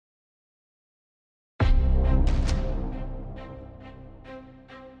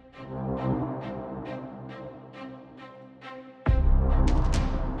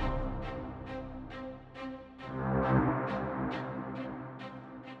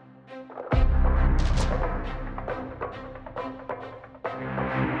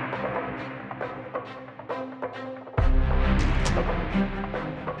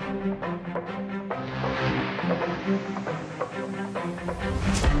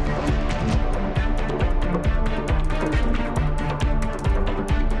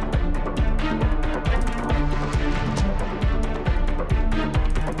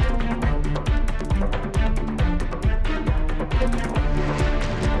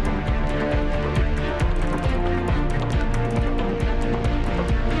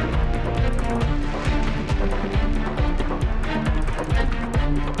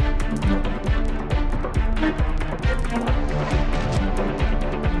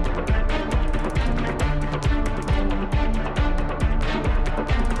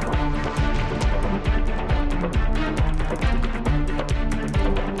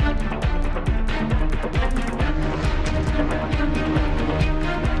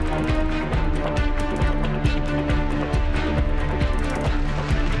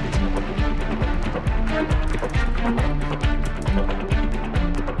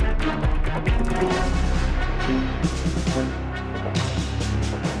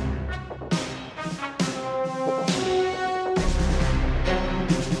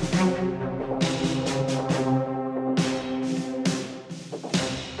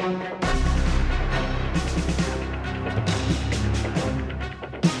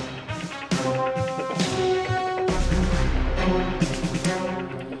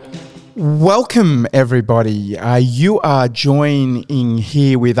Welcome, everybody. You are joining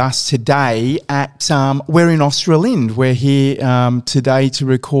here with us today at, we're in Australind. We're here today to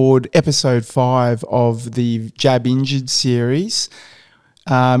record episode 5 of the Jab Injured series.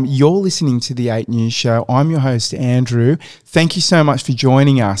 You're listening to the 8 News Show. I'm your host, Andrew. Thank you so much for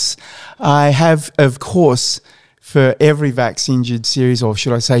joining us. I have, of course, for every Vax Injured series, or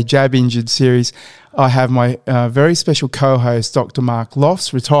should I say Jab Injured series, I have my very special co-host, Dr. Mark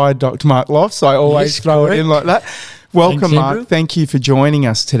Lofts, retired Dr. Mark Lofts. I always throw it in like that. Welcome, Thanks, Mark. Andrew. Thank you for joining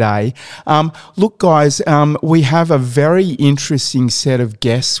us today. Look, guys, we have a very interesting set of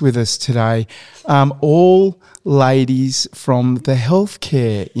guests with us today, all ladies from the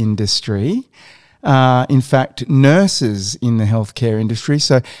healthcare industry. In fact, nurses in the healthcare industry.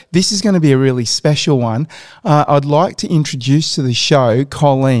 So this is going to be a really special one. I'd like to introduce to the show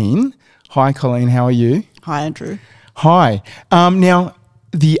Colleen. Hi, Colleen. How are you? Hi, Andrew. Hi. Now,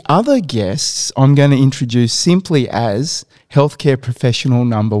 the other guests I'm going to introduce simply as healthcare professional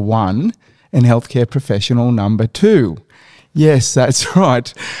number 1 and healthcare professional number 2. Yes, that's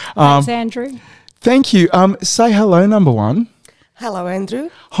right. Thanks, Andrew. Thank you. Say hello, number 1. Hello, Andrew.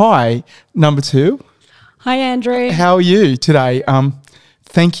 Hi, number 2. Hi, Andrew. How are you today?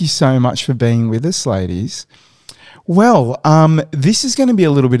 Thank you so much for being with us, ladies. Well, this is going to be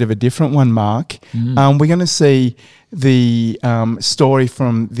a little bit of a different one, Mark. We're going to see the story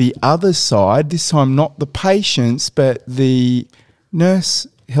from the other side, this time not the patients, but the nurse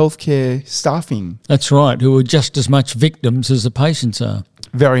healthcare staffing. That's right, who are just as much victims as the patients are.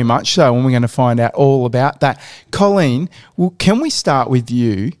 Very much so, and we're going to find out all about that. Colleen, well, can we start with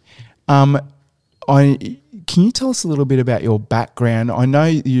you? Can you tell us a little bit about your background? I know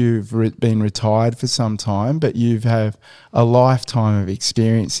you've been retired for some time, but you've had a lifetime of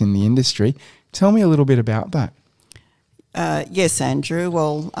experience in the industry. Tell me a little bit about that. Yes, Andrew.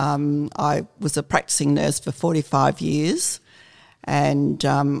 Well, I was a practicing nurse for 45 years, and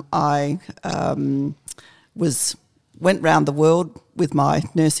I went round the world with my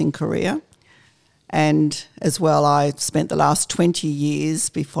nursing career, and as well I spent the last 20 years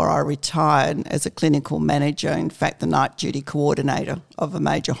before I retired as a clinical manager, in fact the night duty coordinator of a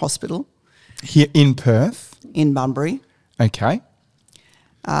major hospital. Here in Perth? In Bunbury. Okay.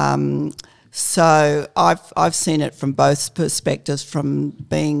 So I've seen it from both perspectives, from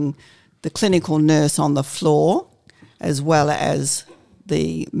being the clinical nurse on the floor as well as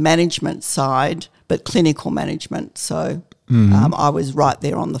the management side, but clinical management. So I was right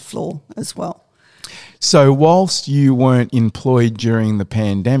there on the floor as well. So whilst you weren't employed during the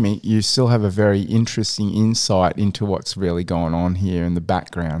pandemic, you still have a very interesting insight into what's really going on here and the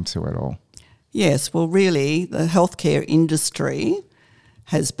background to it all. Yes, well, really, the healthcare industry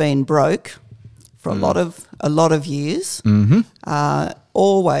has been broke for a lot of years.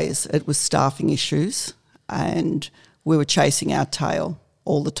 Always it was staffing issues, and we were chasing our tail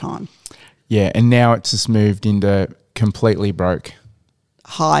all the time. Yeah, and now it's just moved into completely broke.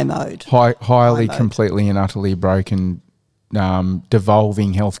 High mode. Highly, mode. completely and utterly broken,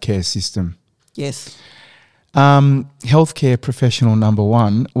 devolving healthcare system. Yes. Healthcare professional number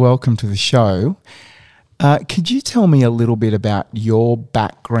 1, welcome to the show. Could you tell me a little bit about your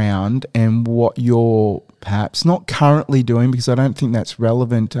background and what you're perhaps not currently doing, because I don't think that's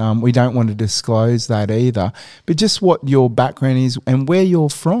relevant. We don't want to disclose that either, but just what your background is and where you're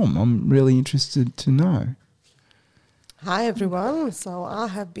from. I'm really interested to know. Hi, everyone. So I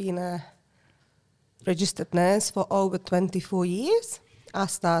have been a registered nurse for over 24 years. I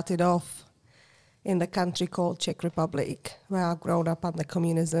started off in the country called Czech Republic, where I grew up under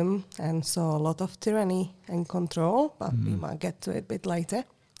communism and saw a lot of tyranny and control, but we might get to it a bit later.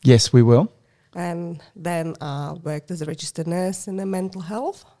 Yes, we will. And then I worked as a registered nurse in the mental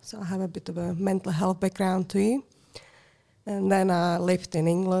health, so I have a bit of a mental health background too. And then I lived in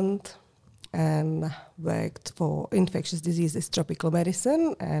England and worked for infectious diseases, tropical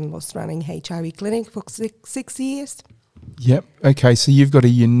medicine, and was running HIV clinic for six years. Yep. Okay, so you've got a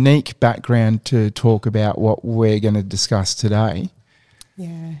unique background to talk about what we're going to discuss today.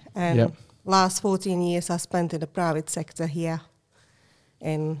 Yeah, and last 14 years I spent in the private sector here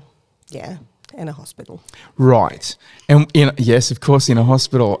in a hospital. Right. And yes, of course, in a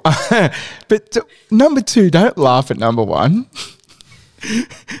hospital. But number 2, don't laugh at number 1.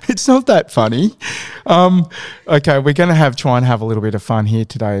 It's not that funny. Okay, we're going to try and have a little bit of fun here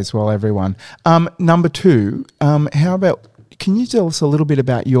today as well, everyone. Number 2, how about, can you tell us a little bit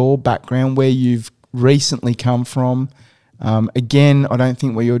about your background, where you've recently come from? Again, I don't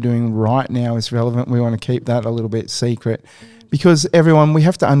think what you're doing right now is relevant. We want to keep that a little bit secret, because everyone, we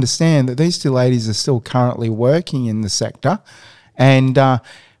have to understand that these 2 ladies are still currently working in the sector, and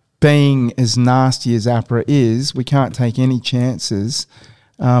being as nasty as APRA is, we can't take any chances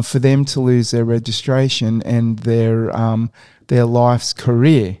for them to lose their registration and their life's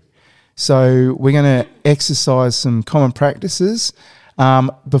career. So we're going to exercise some common practices.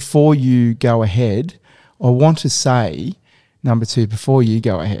 Before you go ahead, I want to say, number two, before you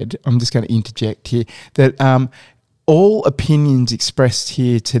go ahead, I'm just going to interject here, that all opinions expressed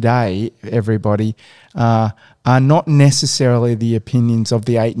here today, everybody, are not necessarily the opinions of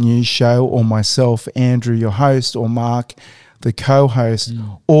the 8 News Show or myself, Andrew, your host, or Mark, the co-host,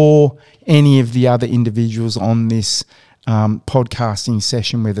 or any of the other individuals on this podcasting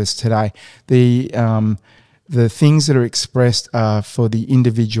session with us today. The things that are expressed are for the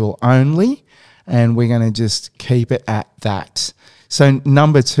individual only, and we're going to just keep it at that. So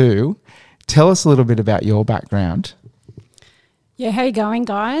number 2, tell us a little bit about your background. Yeah, how you going,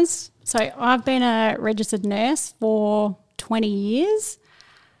 guys? So I've been a registered nurse for 20 years.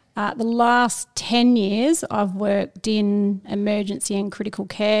 The last 10 years I've worked in emergency and critical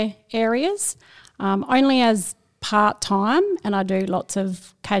care areas, only as part-time, and I do lots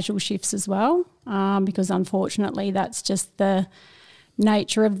of casual shifts as well, because unfortunately that's just the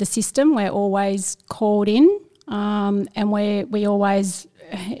nature of the system. We're always called in, and we always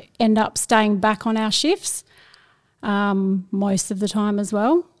end up staying back on our shifts most of the time as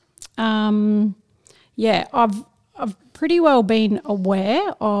well. I've pretty well been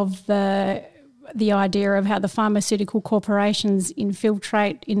aware of the idea of how the pharmaceutical corporations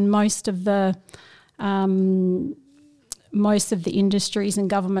infiltrate in most of the industries and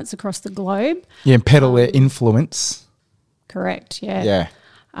governments across the globe. Yeah, and peddle their influence. Correct, yeah. Yeah.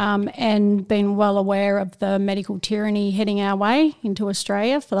 And been well aware of the medical tyranny heading our way into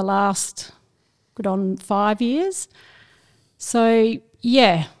Australia for the last good on 5 years. So,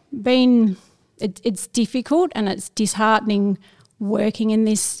 yeah, it's difficult and it's disheartening working in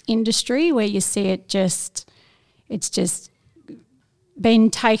this industry where you see it's just been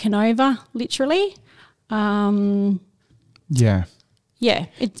taken over, literally. Yeah. Yeah,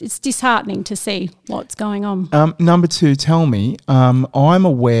 it's disheartening to see what's going on. Number 2, tell me, I'm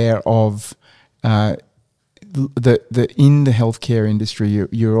aware of the in the healthcare industry,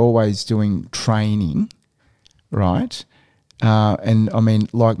 you're always doing training, right? And I mean,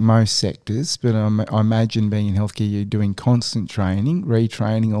 like most sectors, but I imagine being in healthcare, you're doing constant training,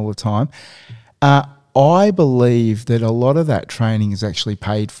 retraining all the time. I believe that a lot of that training is actually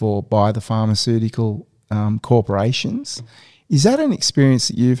paid for by the pharmaceutical corporations. Is that an experience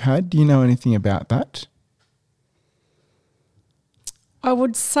that you've had? Do you know anything about that? I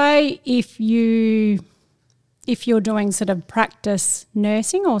would say if you're doing sort of practice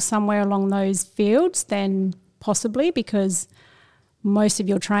nursing or somewhere along those fields, then possibly, because most of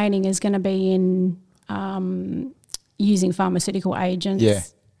your training is going to be in using pharmaceutical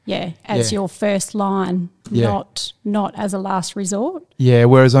agents. As your first line, not as a last resort. Yeah,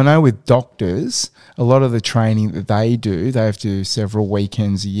 whereas I know with doctors, a lot of the training that they do, they have to do several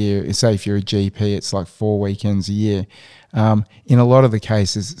weekends a year. Say if you're a GP, it's like 4 weekends a year. In a lot of the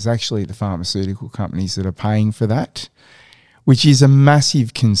cases, it's actually the pharmaceutical companies that are paying for that, which is a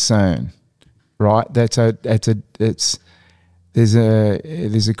massive concern, right? There's a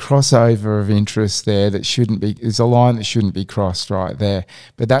crossover of interest there that shouldn't be. There's a line that shouldn't be crossed right there.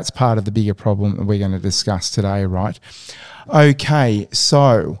 But that's part of the bigger problem that we're going to discuss today, right? Okay,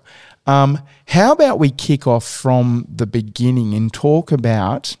 so how about we kick off from the beginning and talk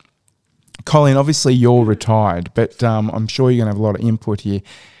about, Colin, obviously you're retired, but I'm sure you're going to have a lot of input here.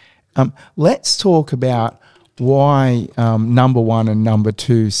 Let's talk about why number 1 and number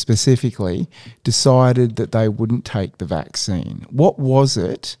 2 specifically decided that they wouldn't take the vaccine. What was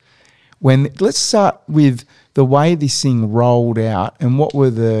it let's start with the way this thing rolled out, and what were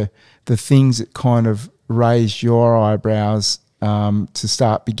the things that kind of raised your eyebrows to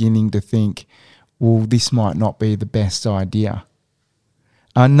start beginning to think, well, this might not be the best idea.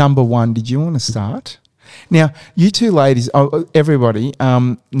 Number 1, did you want to start? Now, you two ladies, everybody,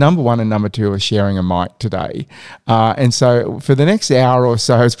 number 1 and number 2 are sharing a mic today. And so for the next hour or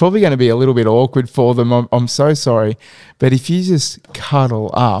so, it's probably going to be a little bit awkward for them. I'm so sorry. But if you just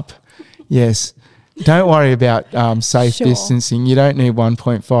cuddle up, yes, don't worry about safe distancing. You don't need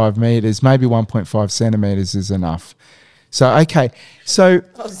 1.5 metres. Maybe 1.5 centimetres is enough. So, okay. So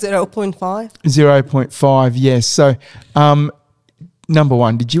 0.5? 0.5, yes. So number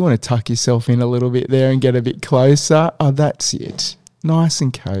 1, did you want to tuck yourself in a little bit there and get a bit closer? Oh, that's it. Nice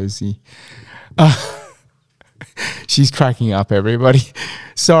and cozy. She's cracking up, everybody.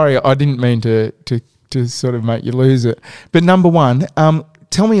 Sorry, I didn't mean to sort of make you lose it. But number 1,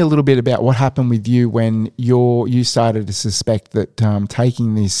 tell me a little bit about what happened with you when you started to suspect that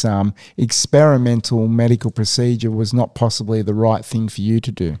taking this experimental medical procedure was not possibly the right thing for you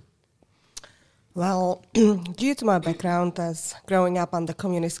to do. Well, due to my background as growing up under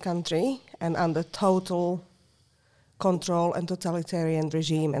communist country and under total control and totalitarian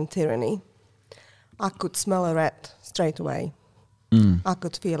regime and tyranny, I could smell a rat straight away. I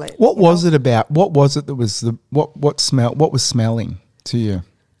could feel it. What was it about? What was it that was what was smelling to you?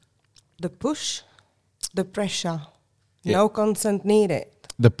 The push, the pressure, Yeah. no consent needed.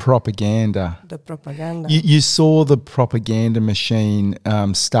 The propaganda. The propaganda. You saw the propaganda machine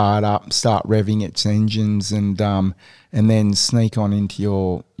start revving its engines, and then sneak on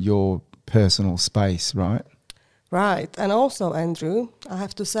into your personal space, right? Right. And also, Andrew, I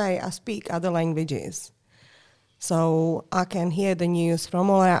have to say I speak other languages. So I can hear the news from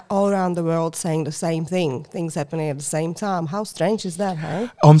all around the world saying the same thing, things happening at the same time. How strange is that, hey?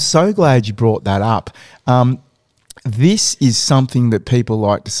 I'm so glad you brought that up. This is something that people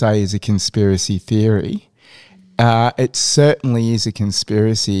like to say is a conspiracy theory. It certainly is a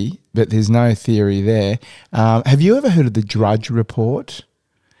conspiracy, but there's no theory there. Have you ever heard of the Drudge Report?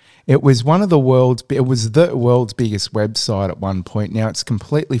 It was the world's biggest website at one point. Now it's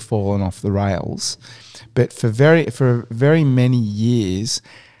completely fallen off the rails, but for very many years,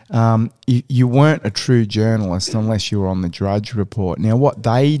 you weren't a true journalist unless you were on the Drudge Report. Now what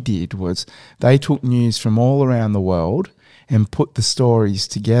they did was they took news from all around the world and put the stories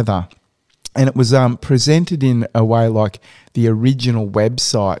together. And it was presented in a way like the original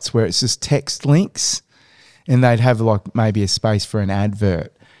websites where it's just text links, and they'd have like maybe a space for an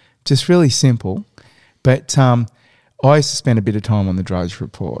advert. Just really simple. But I used to spend a bit of time on the Drudge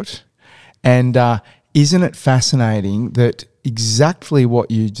Report. And isn't it fascinating that exactly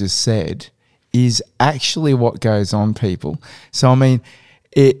what you just said is actually what goes on, people? So, I mean,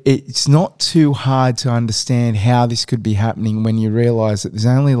 it's not too hard to understand how this could be happening when you realise that there's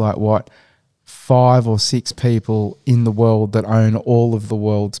only 5 or 6 people in the world that own all of the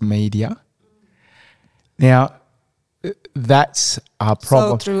world's media. Now, that's a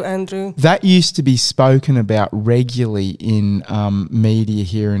problem. So true, Andrew. That used to be spoken about regularly in media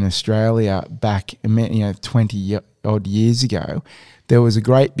here in Australia back 20 odd years ago. There was a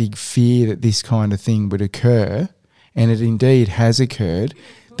great big fear that this kind of thing would occur, and it indeed has occurred.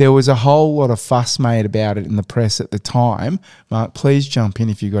 There was a whole lot of fuss made about it in the press at the time. Mark, please jump in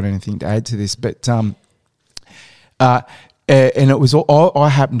if you've got anything to add to this. But and it was I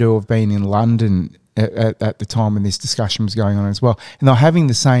happened to have been in London at the time when this discussion was going on as well. And they're having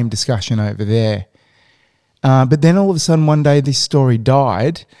the same discussion over there. But then all of a sudden one day this story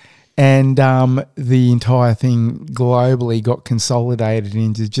died, and the entire thing globally got consolidated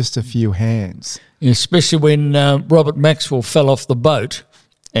into just a few hands. Especially when Robert Maxwell fell off the boat,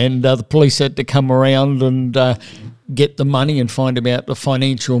 and the police had to come around and get the money and find about the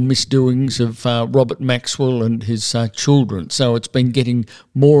financial misdoings of Robert Maxwell and his children. So it's been getting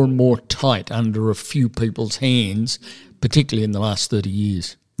more and more tight under a few people's hands, particularly in the last 30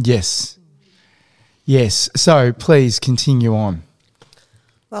 years. Yes. Yes. So please continue on.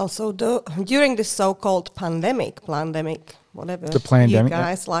 Well, so during this so-called pandemic, whatever The plandemic, you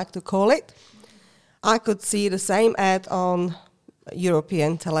guys like to call it, I could see the same ad on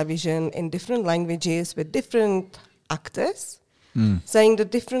European television in different languages with different actors saying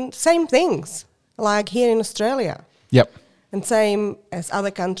the same things, like here in Australia. Yep. And same as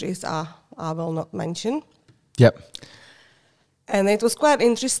other countries I will not mention. Yep. And it was quite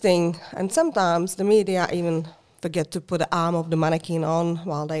interesting. And sometimes the media even forget to put the arm of the mannequin on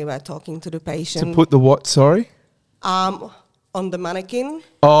while they were talking to the patient. To put the what, sorry? Arm on the mannequin.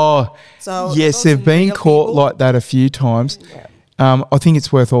 Oh, So yes, those they've been real caught people. like that a few times. Yeah. I think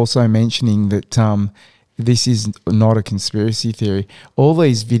it's worth also mentioning that this is not a conspiracy theory. All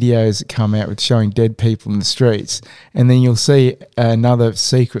these videos that come out with showing dead people in the streets, and then you'll see another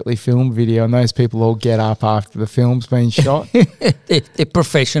secretly filmed video, and those people all get up after the film's been shot. They're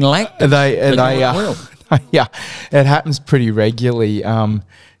professional actors. They know it well. yeah, it happens pretty regularly.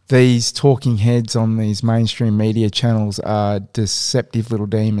 These talking heads on these mainstream media channels are deceptive little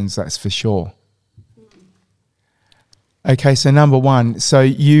demons, that's for sure. Okay, so number one, so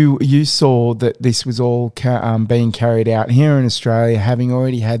you saw that this was all being carried out here in Australia, having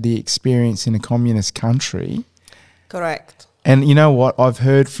already had the experience in a communist country. Correct. And you know what? I've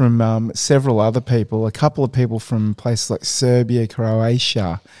heard from several other people, a couple of people from places like Serbia,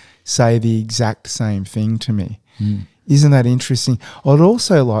 Croatia, say the exact same thing to me. Isn't that interesting? I'd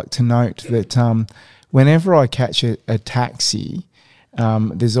also like to note that whenever I catch a taxi,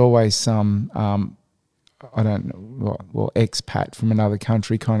 there's always some I don't know, well, expat from another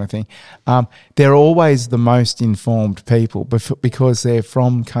country kind of thing, they're always the most informed people because they're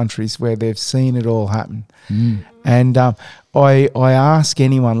from countries where they've seen it all happen. And I ask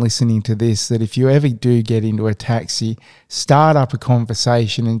anyone listening to this that if you ever do get into a taxi, start up a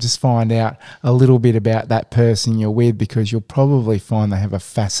conversation and just find out a little bit about that person you're with, because you'll probably find they have a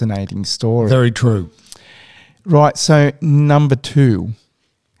fascinating story. Very true. Right, so number 2,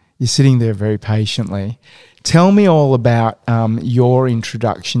 you're sitting there very patiently. Tell me all about your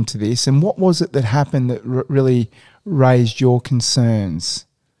introduction to this, and what was it that happened that really raised your concerns?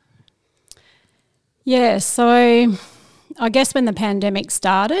 Yeah, so I guess when the pandemic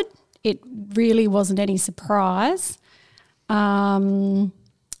started, it really wasn't any surprise. I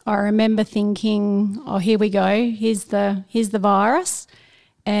remember thinking, oh, here we go, here's the virus.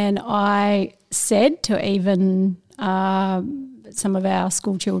 And I said to even some of our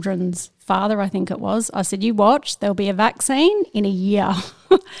school children's father, I think it was, I said, you watch, there'll be a vaccine in a year.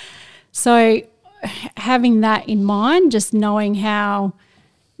 So having that in mind, just knowing how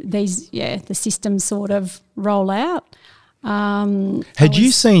the systems sort of roll out. Had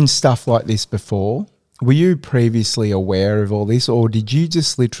you seen stuff like this before? Were you previously aware of all this, or did you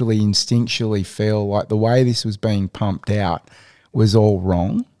just literally instinctually feel like the way this was being pumped out was all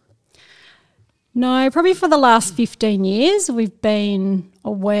wrong? No, probably for the last 15 years we've been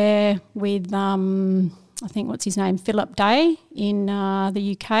aware with, I think, what's his name, Philip Day in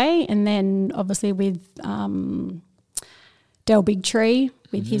the UK, and then obviously with Del Bigtree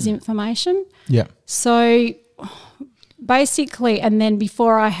with his information. Yeah. So basically, and then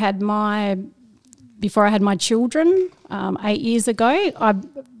before I had my children 8 years ago, I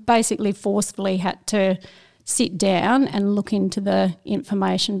basically forcefully had to sit down and look into the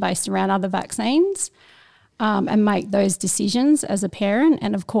information based around other vaccines and make those decisions as a parent.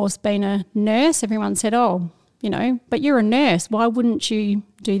 And of course, being a nurse, everyone said, oh, but you're a nurse, why wouldn't you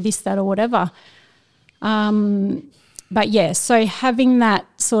do this, that, or whatever? But yeah, so having that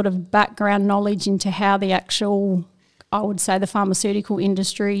sort of background knowledge into how the actual, I would say, the pharmaceutical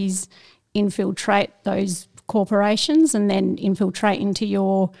industries infiltrate those corporations and then infiltrate into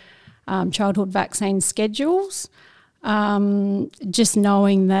your childhood vaccine schedules, just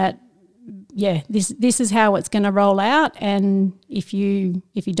knowing that, yeah, this is how it's going to roll out, and if you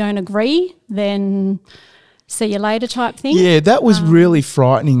don't agree, then see you later type thing. Yeah, that was really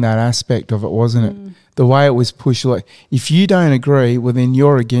frightening, that aspect of it, wasn't it? The way it was pushed, like, if you don't agree, well, then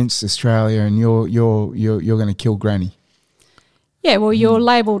you're against Australia and you're going to kill Granny. Yeah, well, you're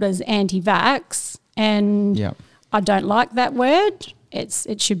labelled as anti-vax, and I don't like that word.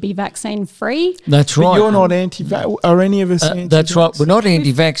 It should be vaccine free. That's right. But you're not anti-vax. Are any of us anti-vax? That's right. We're not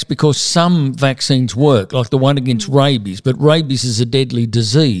anti-vax because some vaccines work, like the one against rabies. But rabies is a deadly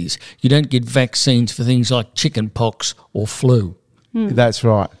disease. You don't get vaccines for things like chicken pox or flu. That's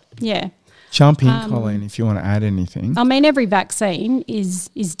right. Yeah. Jump in, Colleen, if you want to add anything. I mean, every vaccine is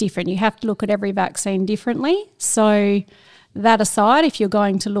different. You have to look at every vaccine differently. So that aside, if you're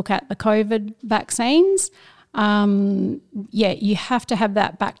going to look at the COVID vaccines, you have to have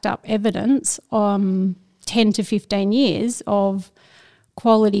that backed up evidence 10 to 15 years of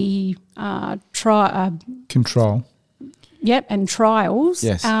quality control. Yep, and trials.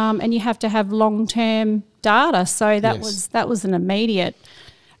 Yes. And you have to have long-term data. So that was an immediate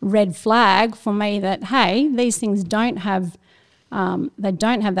red flag for me that, hey, these things don't have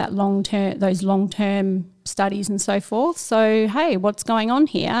that those long-term studies and so forth. So, hey, what's going on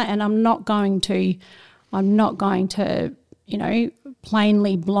here? And I'm not going to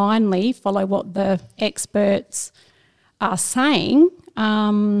plainly, blindly follow what the experts are saying.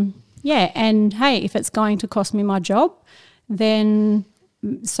 And hey, if it's going to cost me my job, then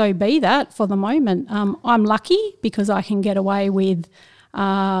so be that for the moment. I'm lucky because I can get away with,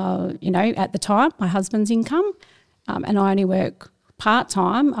 at the time, my husband's income, and I only work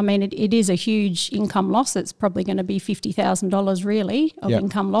part-time. I mean, it is a huge income loss. It's probably going to be $50,000 really of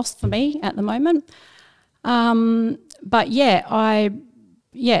income loss for me at the moment. But yeah, I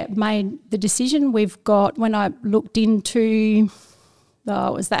made the decision. We've got, when I looked into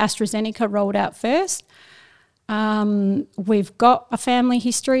it was the AstraZeneca rolled out first. We've got a family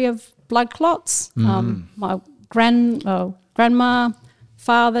history of blood clots. My grandma,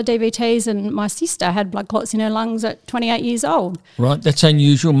 father, DVTs, and my sister had blood clots in her lungs at 28 years old. Right, that's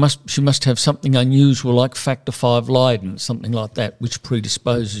unusual. She must have something unusual like factor V Leiden, something like that, which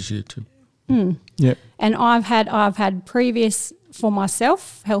predisposes you to. Yeah. And I've had previous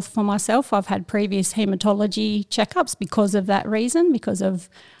health for myself. I've had previous haematology checkups because of that reason, because of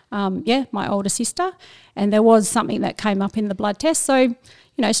my older sister, and there was something that came up in the blood test. So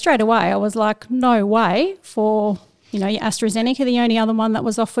straight away I was like, no way. For, AstraZeneca, the only other one that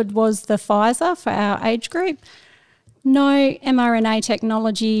was offered was the Pfizer for our age group. No mRNA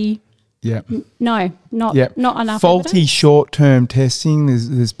technology. Yeah. No, not enough. Faulty evidence. short-term testing.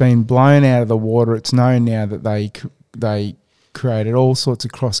 There's been blown out of the water. It's known now that they created all sorts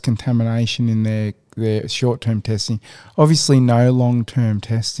of cross-contamination in their short-term testing. Obviously, no long-term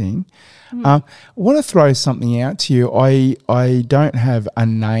testing. I want to throw something out to you. I don't have a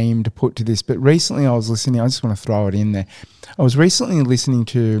name to put to this, but recently I was listening. I just want to throw it in there. I was recently listening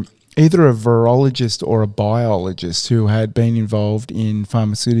to either a virologist or a biologist who had been involved in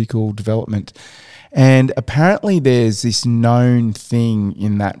pharmaceutical development. And apparently there's this known thing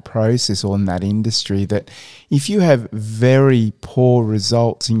in that process or in that industry that if you have very poor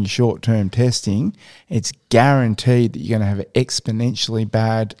results in your short-term testing, it's guaranteed that you're going to have exponentially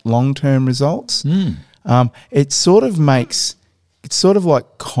bad long-term results. It sort of makes, it's sort of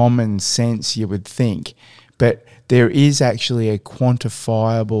like common sense, you would think, but there is actually a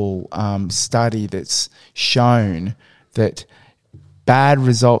quantifiable study that's shown that bad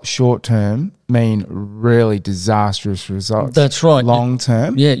results short term mean really disastrous results. That's right. Long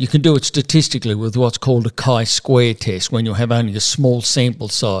term. Yeah, you can do it statistically with what's called a chi-square test when you have only a small sample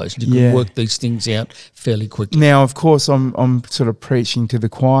size. You can work these things out fairly quickly. Now, of course, I'm sort of preaching to the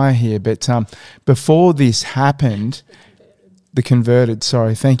choir here, but before this happened, the converted,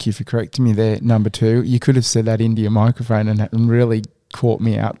 sorry, thank you for correcting me there, number 2. You could have said that into your microphone and really caught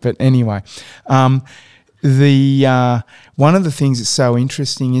me out. But anyway, one of the things that's so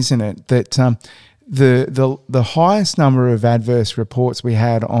interesting, isn't it, that the highest number of adverse reports we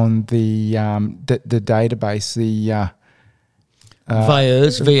had on the database, the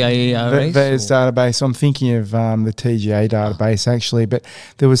VAERS, VAERS. VAERS database. I'm thinking of the TGA database actually, but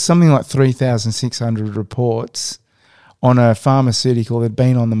there was something like 3,600 reports on a pharmaceutical that had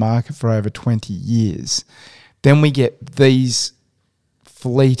been on the market for over 20 years. Then we get these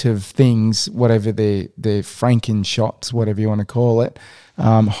fleet of things, whatever they're Franken shots, whatever you want to call it,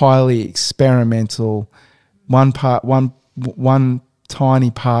 highly experimental, one tiny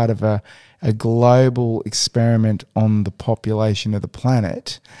part of a global experiment on the population of the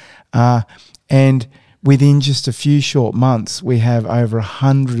planet. And within just a few short months, we have over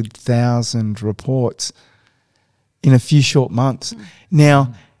 100,000 reports in a few short months.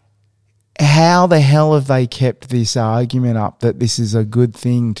 Now, how the hell have they kept this argument up that this is a good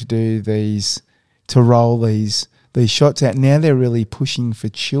thing to do to roll these shots out? Now they're really pushing for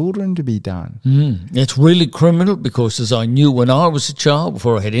children to be done. It's really criminal because, as I knew when I was a child,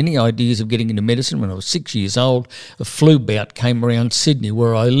 before I had any ideas of getting into medicine, when I was 6 years old, a flu bout came around Sydney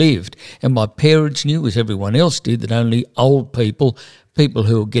where I lived, and my parents knew, as everyone else did, that only old people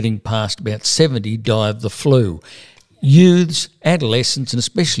who were getting past about 70 die of the flu. Youths, adolescents, and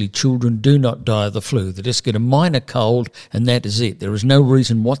especially children do not die of the flu. They just get a minor cold and that is it. There is no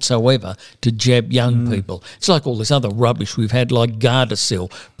reason whatsoever to jab young people. It's like all this other rubbish we've had, like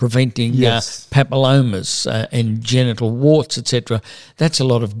Gardasil, preventing papillomas and genital warts, etc. That's a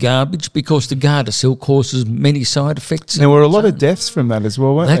lot of garbage because the Gardasil causes many side effects. There were a lot of deaths from that as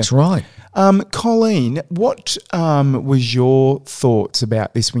well, weren't there? That's right. Colleen, what was your thoughts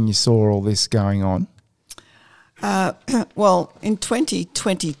about this when you saw all this going on? Well, in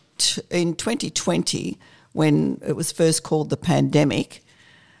 2020, when it was first called the pandemic,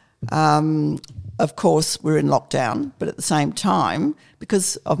 of course, we're in lockdown, but at the same time,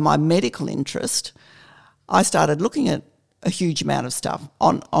 because of my medical interest, I started looking at a huge amount of stuff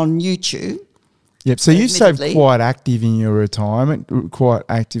on YouTube. Yep, so you stayed quite active in your retirement, quite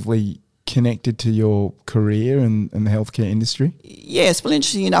actively connected to your career and the healthcare industry? Yes, well,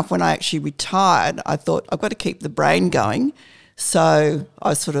 interesting enough, when I actually retired, I thought I've got to keep the brain going. So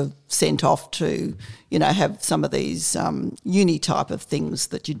I sort of sent off to, have some of these uni type of things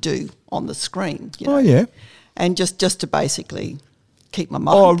that you do on the screen. Oh, yeah. And just to basically keep my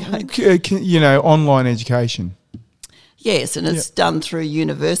mind going. Online education. Yes, and it's done through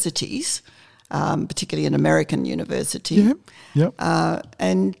universities, particularly an American university. Yep.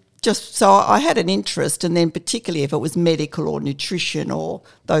 And just so I had an interest, and then particularly if it was medical or nutrition or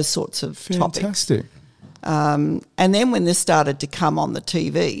those sorts of topics. Fantastic. And then when this started to come on the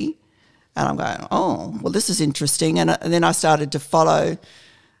TV, and I'm going, oh, well, this is interesting. And then I started to follow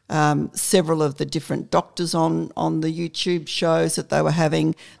several of the different doctors on the YouTube shows that they were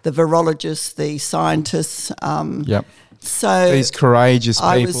having, the virologists, the scientists. So these courageous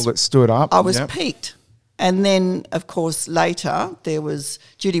people that stood up. I was piqued. And then, of course, later there was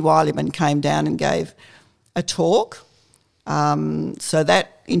Judy Wileman came down and gave a talk. So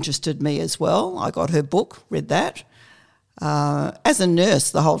that interested me as well. I got her book, read that. as a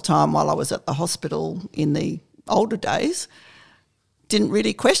nurse the whole time while I was at the hospital in the older days, didn't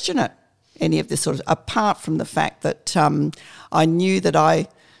really question it, any of this sort of, apart from the fact that I knew that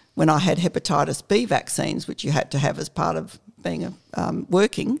when I had hepatitis B vaccines, which you had to have as part of being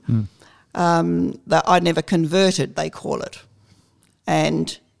working, that I never converted, they call it.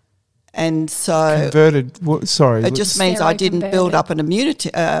 And so Converted. Sorry. it just means I didn't build Seroconverted. up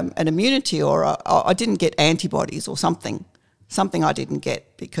an immunity, or I didn't get antibodies or something I didn't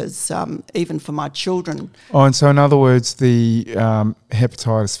get, because even for my children, Oh, and so in other words, the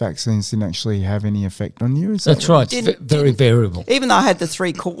hepatitis vaccines didn't actually have any effect on you? Is that That's what- right. It's very variable. even though I had the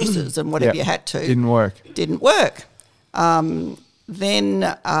 3 courses and whatever Yeah, you had to, didn't work. didn't work.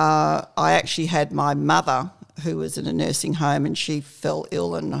 Then I actually had my mother, who was in a nursing home, and she fell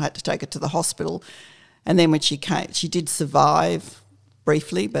ill and I had to take her to the hospital. And then when she came, she did survive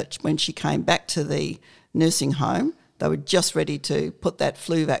briefly, but when she came back to the nursing home, they were just ready to put that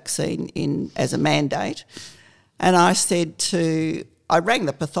flu vaccine in as a mandate. And I rang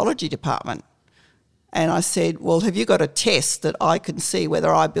the pathology department and I said, well, have you got a test that I can see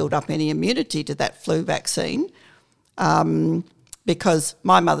whether I build up any immunity to that flu vaccine? Because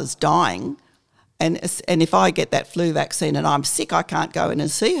my mother's dying, and if I get that flu vaccine and I'm sick, I can't go in and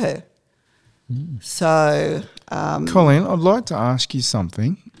see her. So Colleen, I'd like to ask you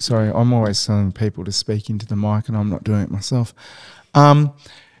something. Sorry, I'm always telling people to speak into the mic and I'm not doing it myself. The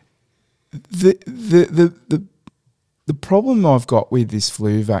problem I've got with this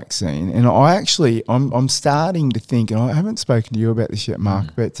flu vaccine, and I'm starting to think, and I haven't spoken to you about this yet,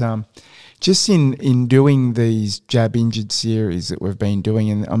 Mark, but just in doing these Jab Injured series that we've been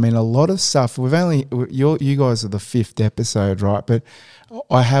doing, and I mean a lot of stuff. You guys are the 5th episode, right? But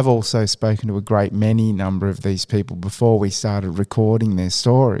I have also spoken to a great many number of these people before we started recording their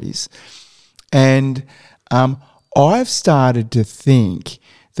stories, and I've started to think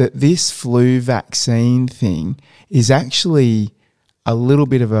that this flu vaccine thing is actually a little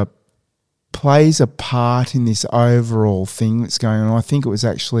bit of plays a part in this overall thing that's going on. I think it was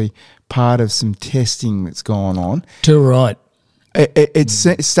actually part of some testing that's gone on. Too right. It's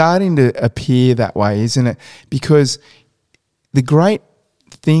starting to appear that way, isn't it? Because the great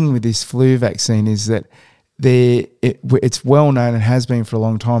thing with this flu vaccine is that it's well known and has been for a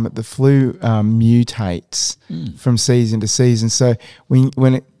long time that the flu mutates from season to season. So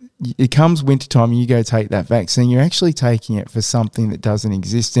when it comes wintertime and you go take that vaccine, you're actually taking it for something that doesn't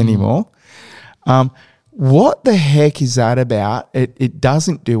exist anymore. What the heck is that about? It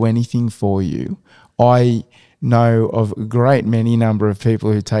doesn't do anything for you. I know of a great many number of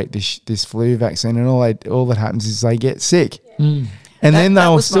people who take this flu vaccine, and all that happens is they get sick. And then that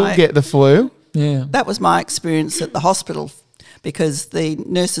they'll was still my- get the flu. Yeah. that was my experience at the hospital, because the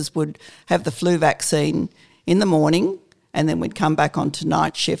nurses would have the flu vaccine in the morning and then we'd come back onto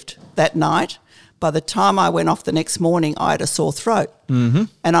night shift that night. By the time I went off the next morning, I had a sore throat. Mm-hmm.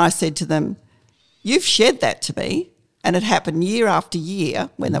 And I said to them, you've shed that to me. And it happened year after year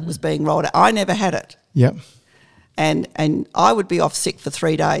when that was being rolled out. I never had it. Yep. And I would be off sick for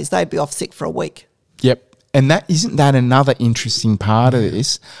 3 days. They'd be off sick for a week. Yep. And isn't that another interesting part of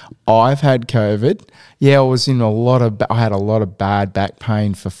this? I've had COVID. Yeah, I had a lot of bad back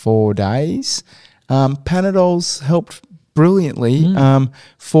pain for 4 days. Panadols helped brilliantly. What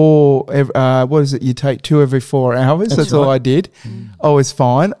is it? You take 2 every 4 hours. That's all right. I did. I was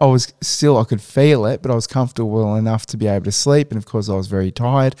fine. I could feel it, but I was comfortable enough to be able to sleep. And of course, I was very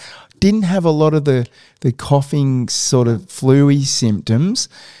tired. Didn't have a lot of the coughing sort of flu-y symptoms.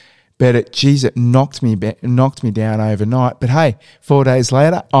 But it knocked me down overnight. But hey, 4 days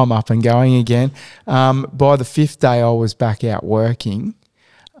later, I'm up and going again. By the 5th day, I was back out working.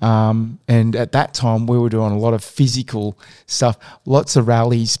 And at that time, we were doing a lot of physical stuff, lots of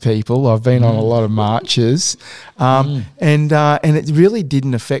rallies, people. I've been on a lot of marches. And it really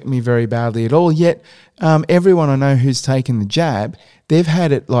didn't affect me very badly at all. Yet everyone I know who's taken the jab, they've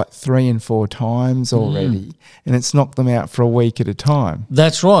had it like 3 and 4 times already, and it's knocked them out for a week at a time.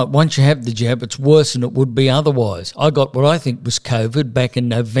 That's right. Once you have the jab, it's worse than it would be otherwise. I got what I think was COVID back in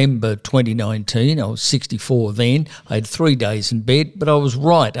November 2019. I was 64 then. I had 3 days in bed, but I was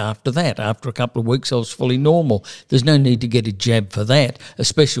right after that. After a couple of weeks, I was fully normal. There's no need to get a jab for that,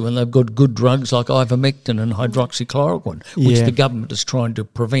 especially when they've got good drugs like ivermectin and hydroxychloroquine, which Yeah. the government is trying to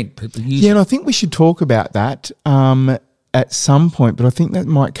prevent people using. Yeah, and I think we should talk about that at some point, but I think that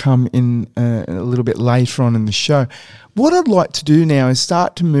might come in a little bit later on in the show. What I'd like to do now is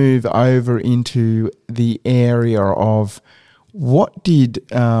start to move over into the area of what did,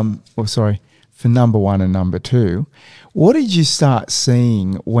 for number 1 and number 2, what did you start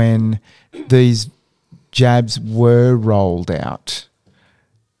seeing when these jabs were rolled out.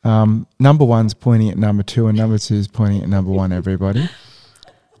 Number one's pointing at number two, and number two is pointing at number one. Everybody,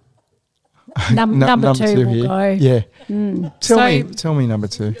 Number two will here. go. Yeah. Tell me number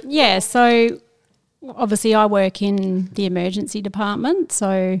two. Yeah, so obviously I work in the emergency department,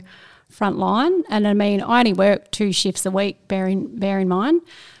 so frontline, and I mean I only work 2 shifts a week, bear in mind.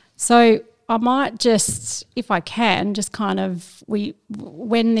 So I might just, if I can, just kind of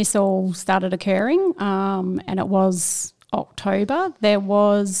when this all started occurring, and it was October, there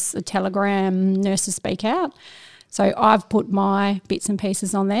was a Telegram Nurses Speak Out. So I've put my bits and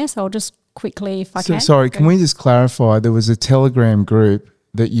pieces on there. So I'll just quickly, if I can. Sorry, can we just clarify? There was a Telegram group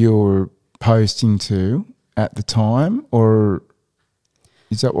that you were posting to at the time, or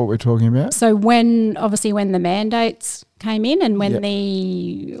is that what we're talking about? So when the mandates came in, and when when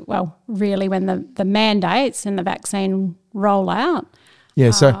the mandates and the vaccine roll out.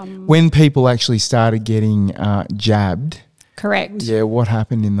 Yeah, so when people actually started getting jabbed. Correct. Yeah, what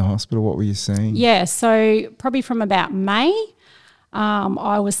happened in the hospital? What were you seeing? Yeah, so probably from about May,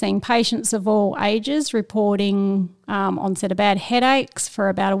 I was seeing patients of all ages reporting onset of bad headaches for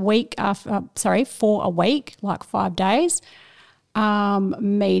about a week for a week, like 5 days.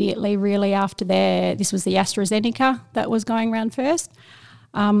 Immediately, really after this was the AstraZeneca that was going around first.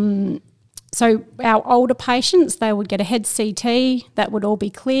 So our older patients, they would get a head CT, that would all be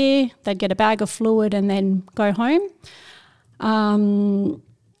clear. They'd get a bag of fluid and then go home. I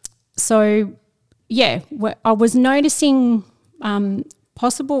was noticing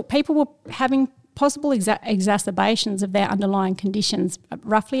people were having possible exacerbations of their underlying conditions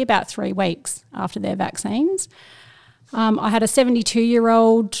roughly about 3 weeks after their vaccines. I had a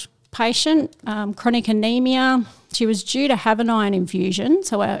 72-year-old patient, chronic anemia. She was due to have an iron infusion,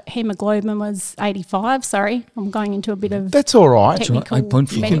 so her hemoglobin was 85. Sorry, I'm going into a bit of That's all right. technical.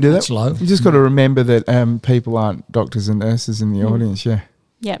 8.5. You can do that. That's low. You just got to remember that people aren't doctors and nurses in the audience. Yeah.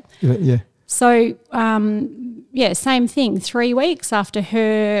 Yep. Yeah. So, same thing. 3 weeks after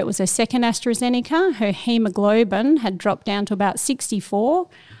it was her second AstraZeneca, her hemoglobin had dropped down to about 64.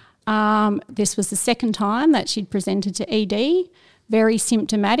 This was the second time that she'd presented to ED, very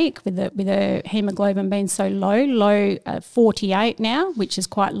symptomatic with her hemoglobin being so low, 48 now, which is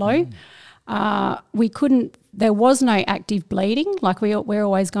quite low. There was no active bleeding. Like we're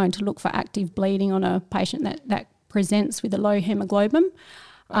always going to look for active bleeding on a patient that presents with a low hemoglobin.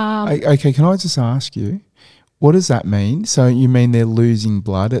 Okay, can I just ask you, what does that mean? So you mean they're losing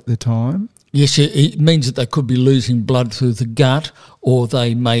blood at the time? Yes, it means that they could be losing blood through the gut, or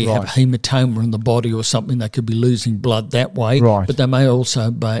they may have hematoma in the body or something. They could be losing blood that way, but they may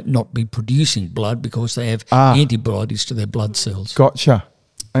also not be producing blood because they have antibodies to their blood cells. Gotcha.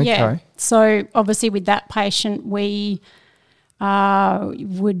 Okay. Yeah. So obviously with that patient, she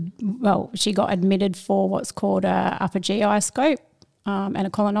got admitted for what's called a upper GI scope and a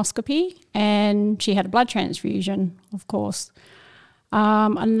colonoscopy, and she had a blood transfusion, of course.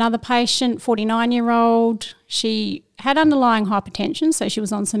 Another patient, 49-year-old, she had underlying hypertension, so she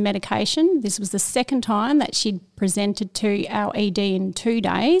was on some medication. This was the second time that she'd presented to our ED in 2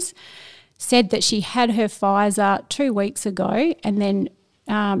 days, said that she had her Pfizer 2 weeks ago, and then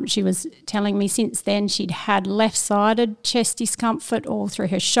she was telling me since then she'd had left-sided chest discomfort all through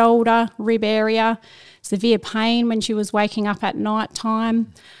her shoulder, rib area, severe pain when she was waking up at night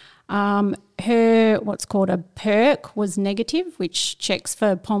time. Her what's called a PERC was negative, which checks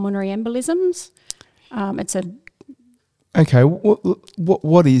for pulmonary embolisms. It's a okay.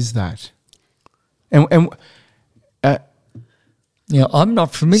 What is that? And I'm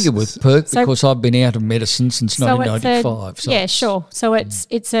not familiar with PERC because I've been out of medicine since 1995. Yeah, sure. So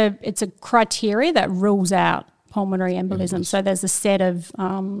it's a criteria that rules out pulmonary embolism. So there's a set of I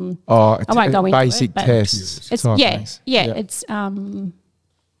won't go into basic tests. It's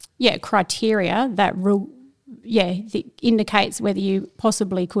it's criteria that indicates whether you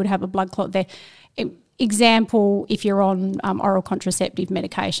possibly could have a blood clot there. Example, if you're on oral contraceptive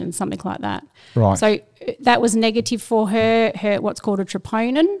medication, something like that. Right. So that was negative for her what's called a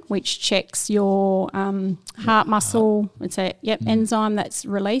troponin, which checks your heart muscle. It's a enzyme that's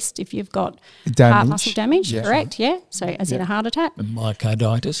released if you've got heart muscle damage. Yeah. Correct. Yeah. So as in a heart attack. And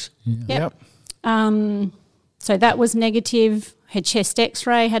myocarditis. Yep. So that was negative. Her chest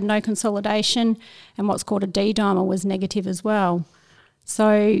X-ray had no consolidation, and what's called a D-dimer was negative as well.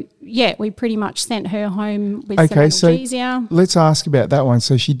 So, we pretty much sent her home with some analgesia. So let's ask about that one.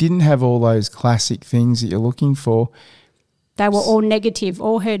 So she didn't have all those classic things that you're looking for. They were all negative.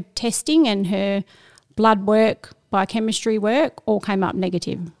 All her testing and her blood work, biochemistry work, all came up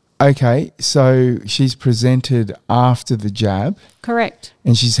negative. Okay, so she's presented after the jab Correct.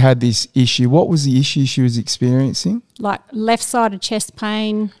 and she's had this issue. What was the issue she was experiencing? Like left-sided chest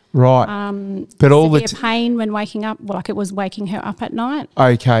pain, Right. But all the severe pain when waking up, like it was waking her up at night.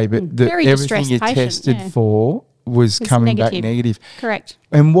 okay, but Very everything distressed you patient, tested yeah. for was Was coming back negative. negative. Correct.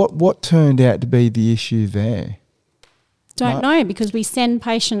 And what turned out to be the issue there? Don't know, because we send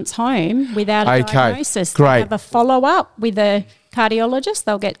patients home without a Okay, diagnosis. great. They have a follow-up with a cardiologist.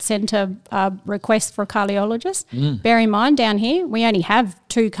 They'll get sent a request for a cardiologist. Bear in mind, down here, we only have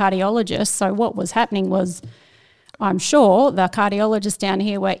 2 cardiologists. So what was happening was, I'm sure the cardiologists down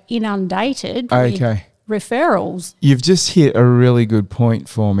here were inundated with Okay. referrals. You've just hit a really good point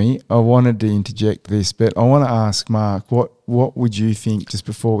for me. I wanted to interject this, but I want to ask Mark, what would you think, just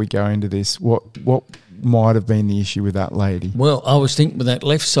before we go into this, what might have been the issue with that lady? Well, I was thinking with that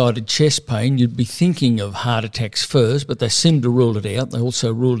left-sided chest pain, you'd be thinking of heart attacks first, but they seem to rule it out. They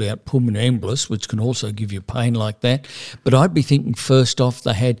also ruled out pulmonary embolus, which can also give you pain like that. But I'd be thinking first off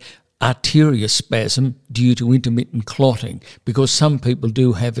they had arteriospasm due to intermittent clotting, because some people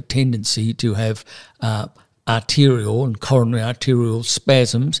do have a tendency to have arterial and coronary arterial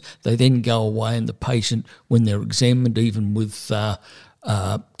spasms. They then go away, and the patient, when they're examined, even with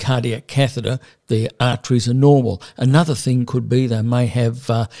cardiac catheter, their arteries are normal. Another thing could be they may have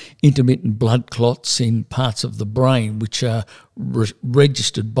intermittent blood clots in parts of the brain which are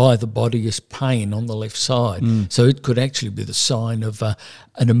registered by the body as pain on the left side. So it could actually be the sign of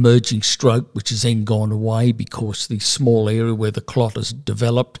an emerging stroke, which has then gone away because the small area where the clot has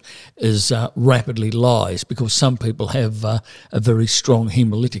developed is rapidly lies, because some people have a very strong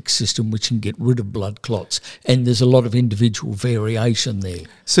hemolytic system which can get rid of blood clots, and there's a lot of individual variation there.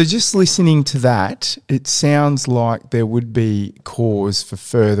 So just listening to that, it sounds like there would be cause for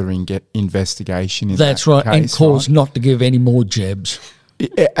further investigation in That's that right, and case, cause right? not to give any more jabs.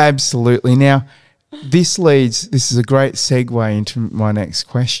 Absolutely. Now, this is a great segue into my next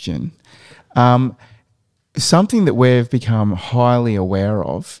question. Something that we've become highly aware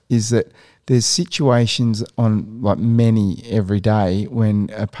of is that there's situations on like many every day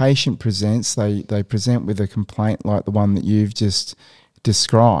when a patient presents, they present with a complaint like the one that you've just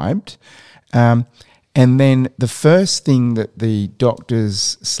described. And then the first thing that the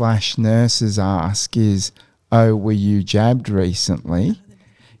doctors/nurses ask is, oh, were you jabbed recently?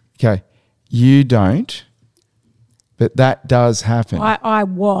 Okay, you don't, but that does happen. I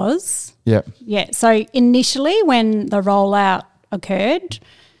was. Yep. Yeah. So initially, when the rollout occurred,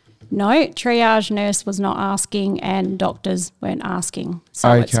 no, triage nurse was not asking and doctors weren't asking.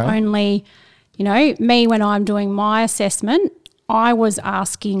 So it's Okay. only, me when I'm doing my assessment, I was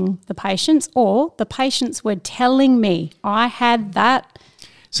asking the patients, or the patients were telling me I had that.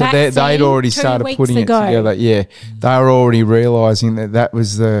 So vaccine they'd already 2 started weeks putting ago. it together. Yeah, they were already realising that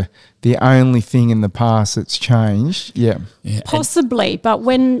was the only thing in the past that's changed. Yeah. Yeah, Possibly, but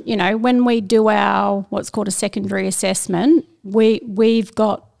when we do our what's called a secondary assessment, we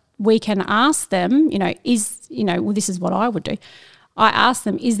can ask them, this is what I would do. I ask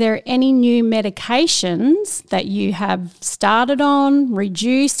them, is there any new medications that you have started on,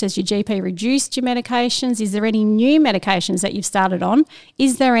 reduced? Has your GP reduced your medications? Is there any new medications that you've started on?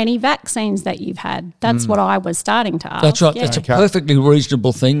 Is there any vaccines that you've had? That's what I was starting to ask. That's right. Yeah. That's Okay. a perfectly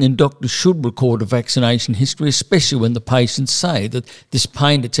reasonable thing, and doctors should record a vaccination history, especially when the patients say that this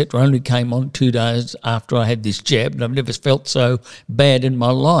pain, etc., only came on 2 days after I had this jab, and I've never felt so bad in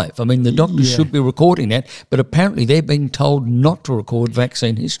my life. I mean, the doctors Yeah. should be recording that, but apparently they're being told not to record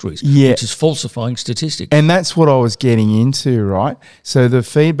vaccine histories, Yeah. which is falsifying statistics. And that's what I was getting into, right? So the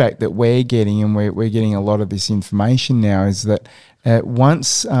feedback that we're getting, and we're getting a lot of this information now, is that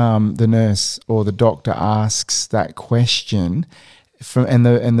once the nurse or the doctor asks that question, and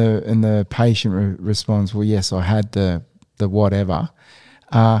the patient responds, well, yes, I had the whatever.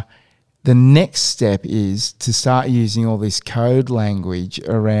 The next step is to start using all this code language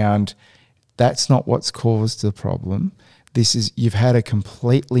around that's not what's caused the problem. You've had a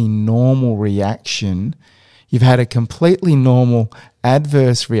completely normal reaction. You've had a completely normal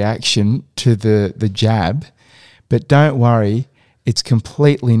adverse reaction to the jab, but don't worry, it's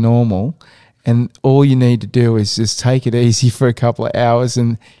completely normal. And all you need to do is just take it easy for a couple of hours,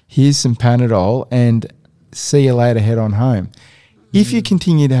 and here's some Panadol, and see you later, head on home. If you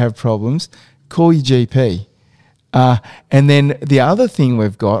continue to have problems, call your GP. And then the other thing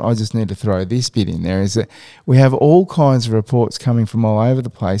we've got, I just need to throw this bit in there, is that we have all kinds of reports coming from all over the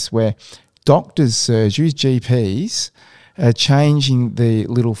place where doctors, surgeries, GPs are changing the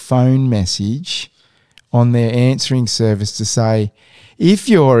little phone message on their answering service to say, if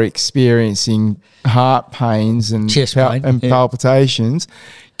you're experiencing heart pains and Chest pain, and yeah. palpitations,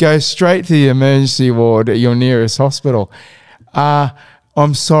 go straight to the emergency ward at your nearest hospital.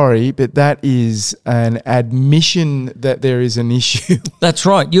 I'm sorry, but that is an admission that there is an issue. That's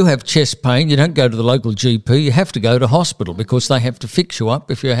right. You have chest pain. You don't go to the local GP. You have to go to hospital because they have to fix you up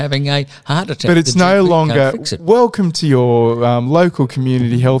if you're having a heart attack. But it's The no GP longer, can't fix it. welcome to your local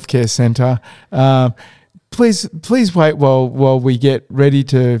community healthcare centre. Please wait while we get ready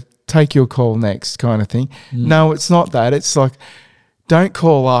to take your call next, kind of thing. No, it's not that. It's like, don't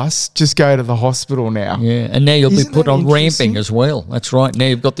call us, just go to the hospital now. Yeah, and now you'll Isn't be put that on interesting? ramping as well. That's right. Now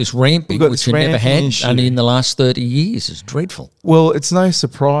you've got this ramping, We've got which this you never ramping had issue. only in the last 30 years. It's dreadful. Well, it's no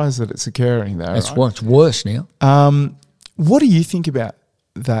surprise that it's occurring though, That's right? why it's worse now. What do you think about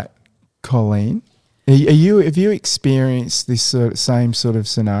that, Colleen? Have you experienced this same sort of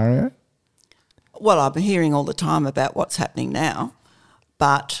scenario? Well, I've been hearing all the time about what's happening now,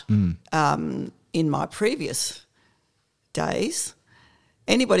 but in my previous days,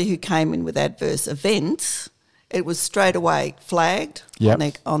 anybody who came in with adverse events, it was straight away flagged Yep.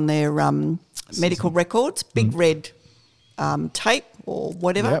 on their medical records, big red tape or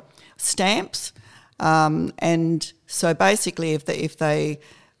whatever, Yep. stamps. And so basically if they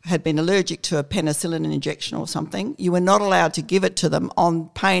had been allergic to a penicillin injection or something, you were not allowed to give it to them on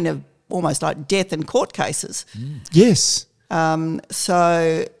pain of almost like death in court cases. Yes.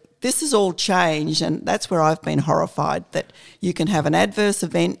 So this has all changed, and that's where I've been horrified that you can have an adverse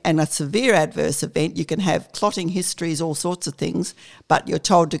event and a severe adverse event. You can have clotting histories, all sorts of things, but you're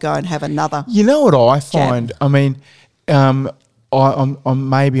told to go and have another. You know what I find? I mean, I'm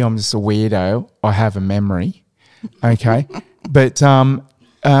maybe I'm just a weirdo. I have a memory, okay, but and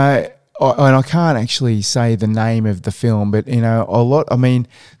I can't actually say the name of the film, but I mean,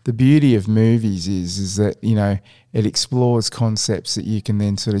 the beauty of movies is that it explores concepts that you can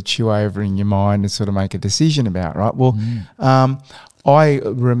then sort of chew over in your mind and sort of make a decision about, right? Well, I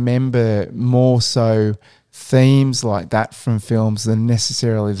remember more so themes like that from films than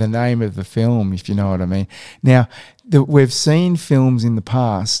necessarily the name of the film, if you know what I mean. Now, we've seen films in the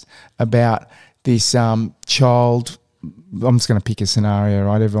past about this child. I'm just going to pick a scenario,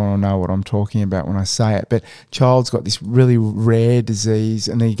 right? Everyone will know what I'm talking about when I say it. But child's got this really rare disease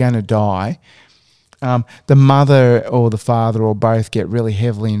and they're going to die. The mother or the father or both get really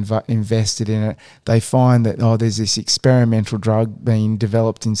heavily invested in it. They find that, there's this experimental drug being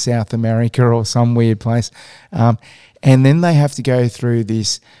developed in South America or some weird place. And then they have to go through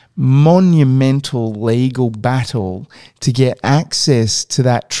this monumental legal battle to get access to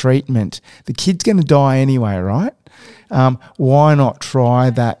that treatment. The kid's going to die anyway, right? Why not try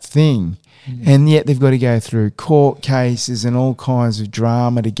that thing? And yet they've got to go through court cases and all kinds of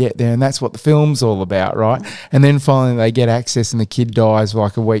drama to get there, and that's what the film's all about, right? And then finally they get access and the kid dies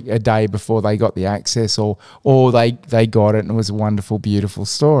like a day before they got the access, or they got it and it was a wonderful, beautiful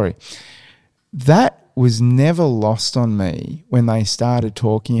story. That was never lost on me when they started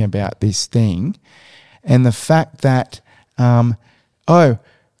talking about this thing, and the fact that Donald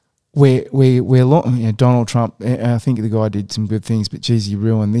Trump, I think the guy did some good things, but geez, he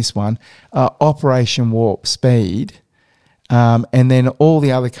ruined this one. Operation Warp Speed, and then all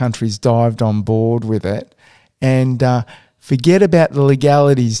the other countries dived on board with it. And forget about the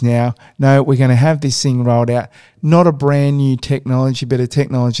legalities now. No, we're going to have this thing rolled out. Not a brand new technology, but a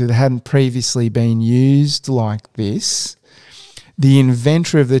technology that hadn't previously been used like this. The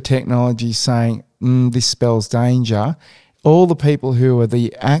inventor of the technology saying, this spells danger. All the people who are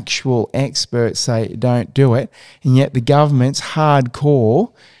the actual experts say don't do it, and yet the government's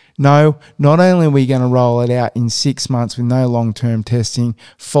hardcore. No, not only are we going to roll it out in 6 months with no long-term testing,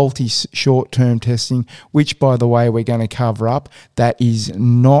 faulty short-term testing, which, by the way, we're going to cover up. That is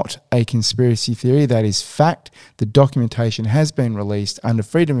not a conspiracy theory. That is fact. The documentation has been released under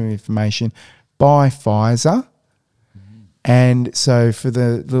Freedom of Information by Pfizer. And so for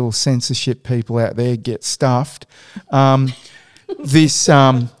the little censorship people out there, get stuffed. This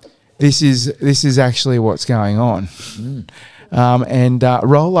is actually what's going on. And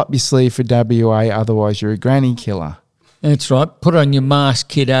roll up your sleeve for WA, otherwise you're a granny killer. That's right. Put on your mask,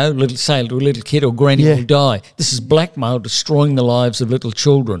 kiddo. Say to a little kid or granny Yeah. will die. This is blackmail, destroying the lives of little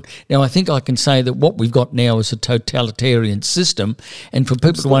children. Now, I think I can say that what we've got now is a totalitarian system. And for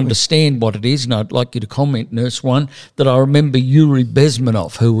people to understand what it is, and I'd like you to comment, Nurse One, that I remember Yuri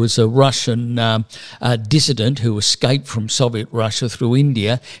Bezmenov, who was a Russian dissident who escaped from Soviet Russia through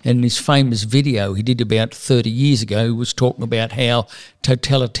India. And in his famous video he did about 30 years ago, he was talking about how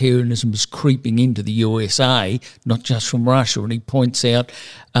totalitarianism was creeping into the USA, not just from Russia, and he points out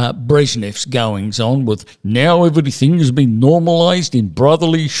Brezhnev's goings on with now everything has been normalised in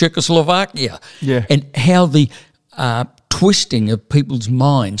brotherly Czechoslovakia. Yeah. And how the twisting of people's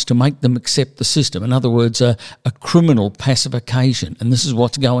minds to make them accept the system. In other words, a criminal pacification. And this is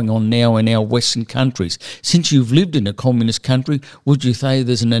what's going on now in our Western countries. Since you've lived in a communist country, would you say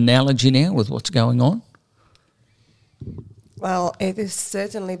there's an analogy now with what's going on? Well, it is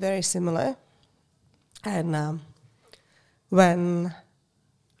certainly very similar. And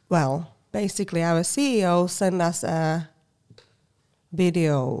basically our CEO sent us a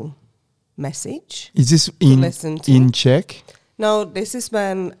video message. Is this listen to. in Czech? No, this is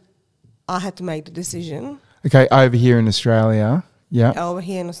when I had to make the decision. Okay, over here in Australia. Yeah. Over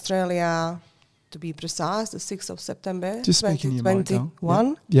here in Australia, to be precise, the 6th of September, Just speaking your mic, Al.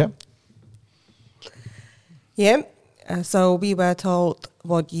 2021. Yep. Yeah. So we were told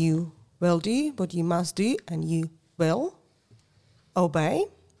what you will do, what you must do, and you will obey.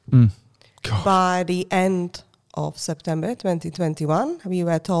 God. By the end of September 2021, we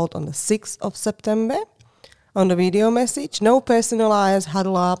were told on the 6th of September on the video message, no personalized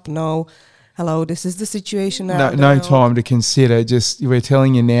huddle up, no, hello, this is the situation now. No time to consider. Just we're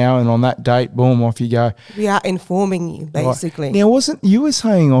telling you now, and on that date, boom, off you go. We are informing you, basically. Right. Now, wasn't you were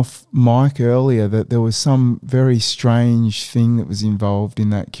saying off mic earlier that there was some very strange thing that was involved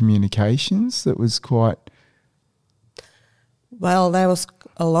in that communications that was quite Well, there was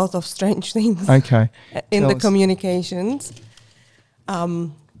a lot of strange things okay in Tell the us. communications.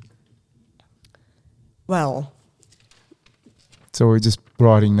 Well, So we're just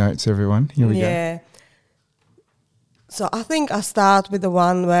writing notes, everyone. Here we go. yeah. So I think I start with the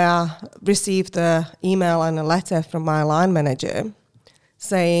one where I received an email and a letter from my line manager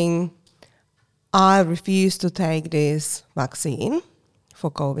saying I refuse to take this vaccine for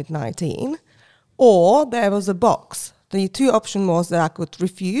COVID-19, or there was a box. The two options was that I could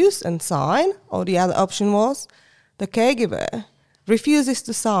refuse and sign, or the other option was the caregiver refuses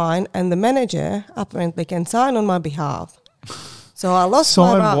to sign and the manager apparently can sign on my behalf. So I lost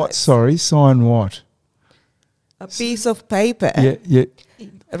my Sign rights. what? Sorry, sign what? A piece of paper, Yeah.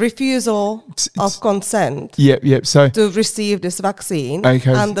 a refusal of consent Yep. So to receive this vaccine,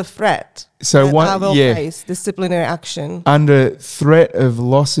 Okay. and the threat So that one- I will yeah. face disciplinary action. under threat of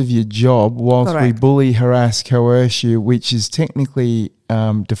loss of your job whilst we Correct. bully, harass, coerce you, which is technically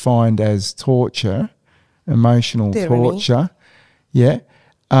defined as torture, emotional Tyranny. torture. Yeah.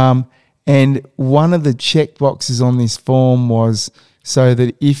 And one of the check boxes on this form was so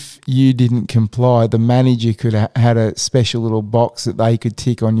that if you didn't comply, the manager could had a special little box that they could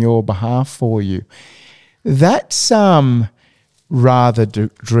tick on your behalf for you. That's rather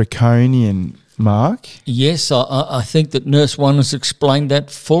draconian, Mark. Yes, I think that Nurse One has explained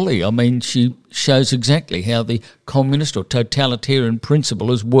that fully. I mean, she shows exactly how the communist or totalitarian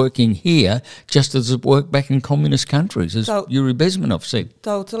principle is working here, just as it worked back in communist countries, as So- Yuri Bezmenov said.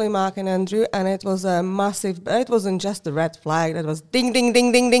 Totally, Mark and Andrew, and it was a massive. It wasn't just a red flag. It was ding, ding,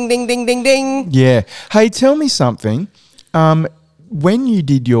 ding, ding, ding, ding, ding, ding, ding. Yeah. Hey, tell me something. When you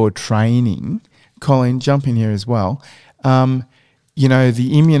did your training, Colin, jump in here as well. You know,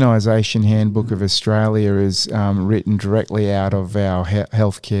 the Immunisation Handbook of Australia is written directly out of our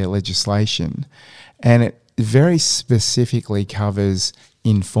healthcare legislation, and it very specifically covers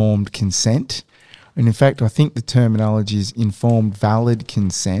informed consent. And in fact, I think the terminology is informed valid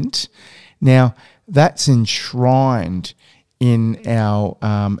consent. Now, that's enshrined in our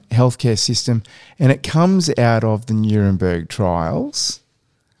healthcare system, and it comes out of the Nuremberg trials.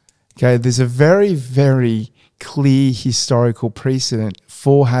 Okay, there's a very, very clear historical precedent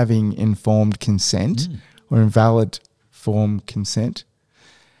for having informed consent or invalid formed consent.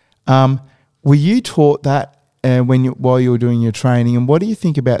 Were you taught that while you were doing your training, and what do you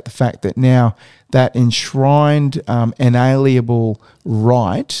think about the fact that now that enshrined inalienable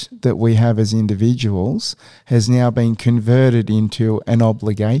right that we have as individuals has now been converted into an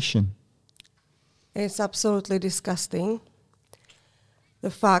obligation? It's absolutely disgusting. The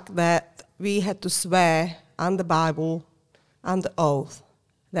fact that we had to swear on the Bible, on the oath,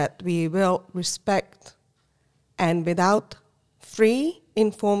 that we will respect and without free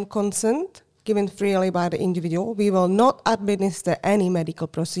informed consent given freely by the individual, we will not administer any medical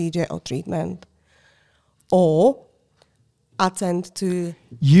procedure or treatment or attend to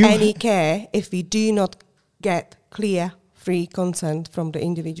any care if we do not get clear free consent from the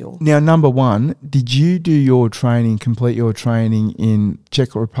individual. Now, number one, did you do your training, complete your training in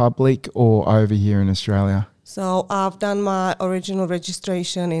Czech Republic or over here in Australia? So I've done my original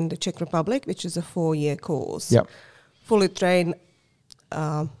registration in the Czech Republic, which is a 4-year course. Yep. Fully trained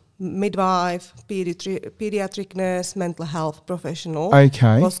midwife, pediatric nurse, mental health professional.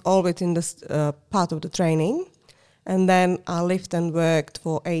 Okay. Was all within this part of the training. And then I lived and worked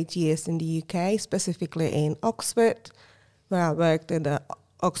for 8 years in the UK, specifically in Oxford, where I worked in the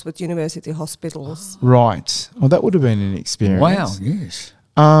Oxford University hospitals. Right. Well, that would have been an experience. Wow, yes.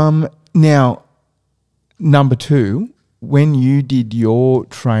 Now, number 2, when you did your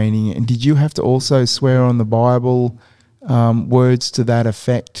training, and did you have to also swear on the Bible words to that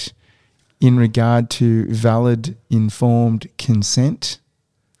effect in regard to valid, informed consent?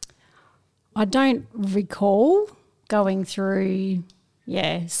 I don't recall going through,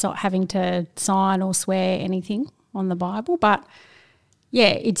 so having to sign or swear anything on the Bible, but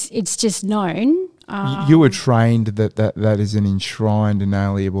it's just known. You were trained that is an enshrined,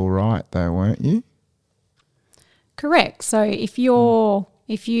 inalienable right, though, weren't you? Correct. So if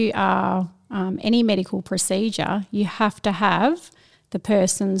you are any medical procedure, you have to have the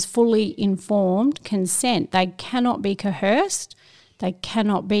person's fully informed consent. They cannot be coerced. They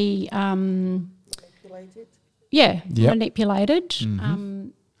cannot be Manipulated. manipulated.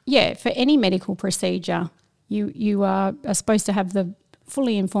 Mm-hmm. For any medical procedure, you are supposed to have the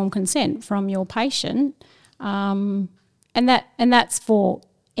fully informed consent from your patient, and that's for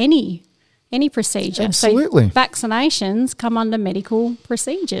any procedure. Absolutely. So vaccinations come under medical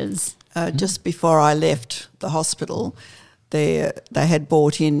procedures. Just before I left the hospital, they had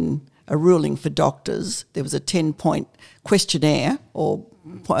brought in a ruling for doctors. There was a 10-point questionnaire or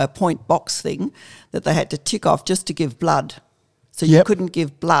a point box thing that they had to tick off just to give blood. So you couldn't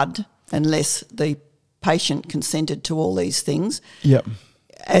give blood unless the patient consented to all these things. Yep.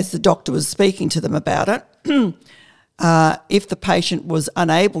 As the doctor was speaking to them about it, if the patient was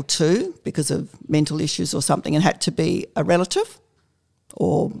unable to because of mental issues or something and had to be a relative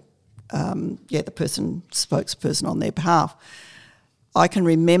or the spokesperson on their behalf, I can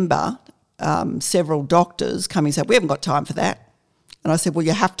remember several doctors coming and saying, we haven't got time for that. And I said, well,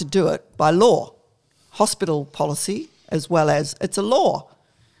 you have to do it by law, hospital policy, as well as it's a law.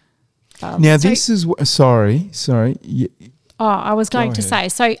 Now, this is... Sorry. I was going to say,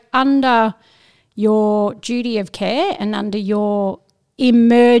 so under your duty of care and under your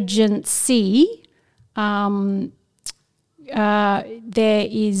emergency, there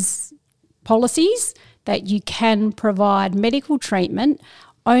is policies that you can provide medical treatment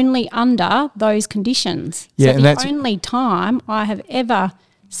only under those conditions. Yeah, so and the only time I have ever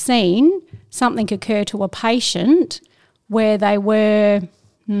seen something occur to a patient where they were,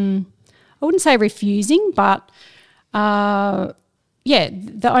 I wouldn't say refusing, but the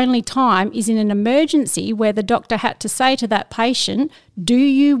only time is in an emergency where the doctor had to say to that patient, do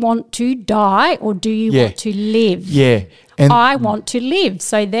you want to die or do you want to live? Yeah. And I want to live.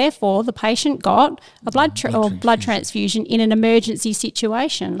 So therefore, the patient got a blood transfusion in an emergency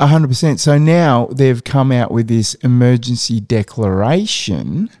situation. 100%. So now they've come out with this emergency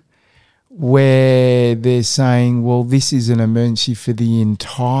declaration where they're saying, well, this is an emergency for the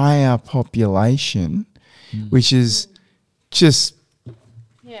entire population, which is just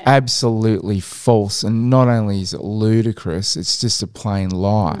absolutely false. And not only is it ludicrous, it's just a plain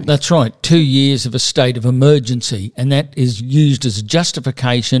lie. That's right. 2 years of a state of emergency, and that is used as a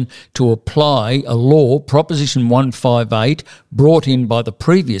justification to apply a law, Proposition 158, brought in by the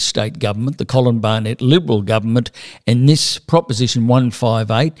previous state government, the Colin Barnett Liberal government, and this Proposition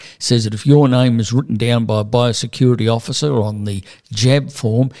 158 says that if your name is written down by a biosecurity officer on the jab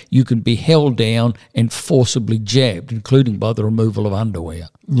form, you can be held down and forcibly jabbed, including by the removal of underwear.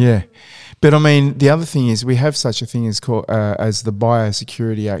 Yeah. But I mean, the other thing is we have such a thing as the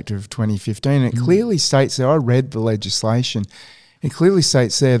Biosecurity Act of 2015. It clearly states there, I read the legislation, it clearly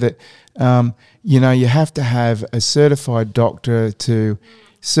states there that, you have to have a certified doctor to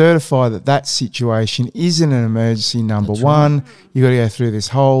certify that situation isn't an emergency, number one. You've got to go through this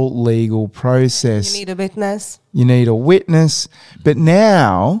whole legal process. You need a witness. You need a witness. But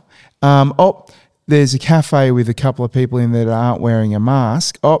now, there's a cafe with a couple of people in there that aren't wearing a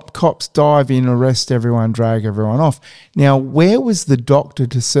mask. Cops dive in, arrest everyone, drag everyone off. Now, where was the doctor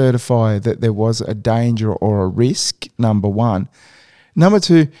to certify that there was a danger or a risk, number one? Number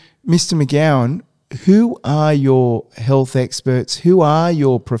two, Mr. McGowan, who are your health experts? Who are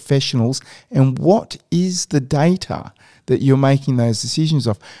your professionals? And what is the data that you're making those decisions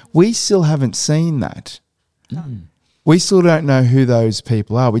off? We still haven't seen that. We still don't know who those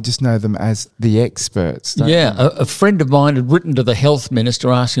people are. We just know them as the experts. A friend of mine had written to the health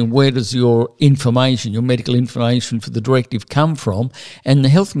minister asking, where does your information, your medical information for the directive come from? And the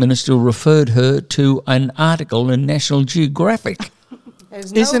health minister referred her to an article in National Geographic.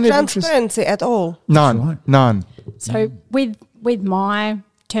 There's no transparency at all. None. So with my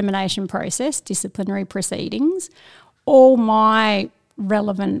termination process, disciplinary proceedings, all my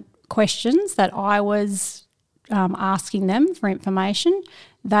relevant questions that I was asking them for information,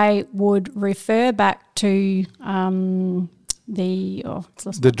 they would refer back to the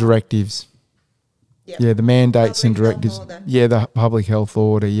directives. Yep. Yeah, the mandates and Public health directives. order. Yeah, the public health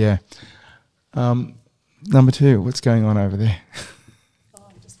order, yeah. Number 2, what's going on over there?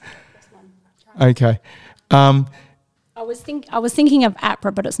 Okay. I was thinking of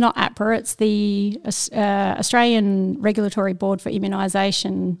APRA, but it's not APRA. It's the Australian Regulatory Board for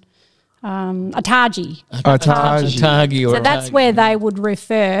Immunisation, ATAGI. ATAGI. or So that's ATAGI. where they would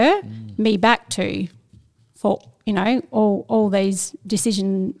refer me back to for, all these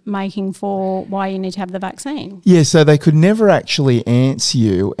decision making for why you need to have the vaccine. Yeah, so they could never actually answer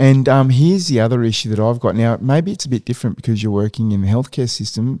you. And here's the other issue that I've got. Now, maybe it's a bit different because you're working in the healthcare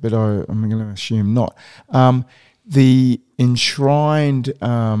system, but I'm going to assume not. The enshrined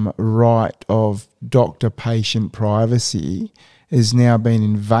right of doctor-patient privacy has now been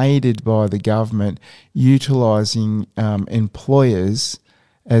invaded by the government, utilising employers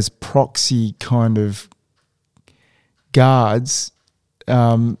as proxy kind of guards,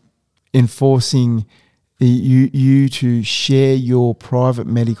 enforcing you to share your private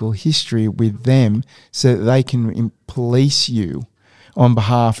medical history with them so that they can police you on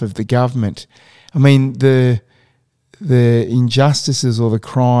behalf of the government. I mean, the injustices or the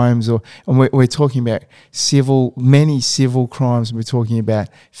crimes, and we're talking about many civil crimes. We're talking about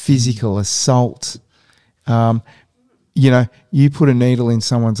physical assault. You put a needle in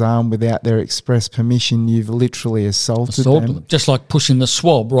someone's arm without their express permission, you've literally assaulted them. Just like pushing the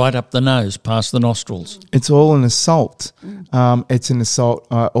swab right up the nose past the nostrils. It's all an assault. It's an assault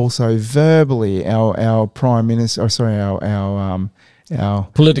also verbally. Our Prime Minister, our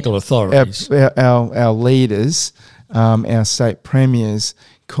Political authorities. our leaders, our state premiers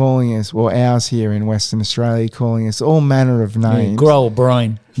calling us, ours here in Western Australia, calling us all manner of names. Grow a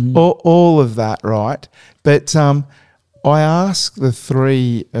brain. All of that, right? But I ask the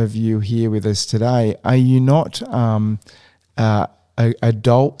 3 of you here with us today, are you not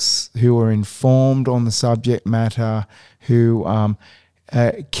adults who are informed on the subject matter, who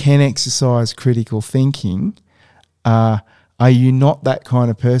can exercise critical thinking? Are you not that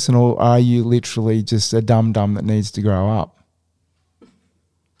kind of person, or are you literally just a dum-dum that needs to grow up?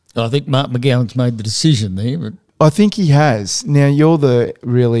 I think Mark McGowan's made the decision there. But I think he has. Now, you're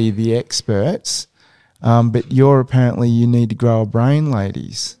really the experts, but you need to grow a brain,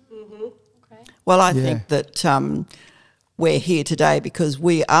 ladies. Well, I think that we're here today because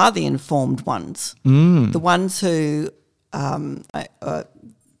we are the informed ones. The ones who,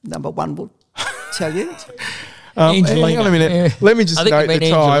 number one will tell you. Hang on a minute. Yeah. Let me just I think note you the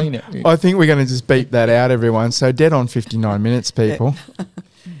mean time. Angelina, yeah. I think we're going to just beep that out, everyone. So dead on 59 minutes, people.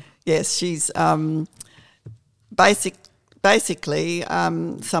 Yes, she's basically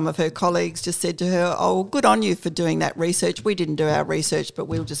some of her colleagues just said to her, "Oh, good on you for doing that research. We didn't do our research, but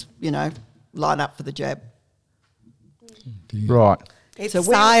we'll just, line up for the jab." Right. It's So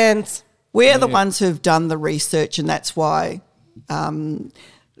science. We're the ones who've done the research, and that's why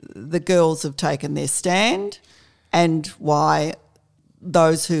the girls have taken their stand, and why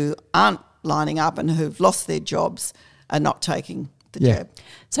those who aren't lining up and who've lost their jobs are not taking the jab.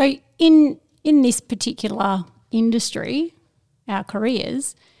 So in this particular industry, our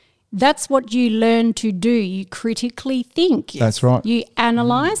careers, that's what you learn to do. You critically think. That's right. You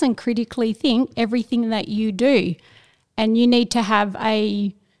analyse and critically think everything that you do. And you need to have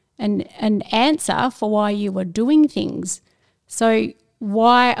an answer for why you are doing things. So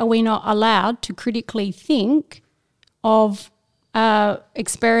why are we not allowed to critically think of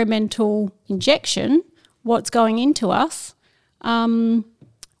experimental injection, what's going into us?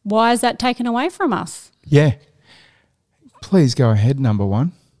 Why is that taken away from us? Yeah. Please go ahead, number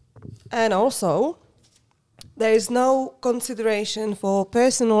 1. And also, there is no consideration for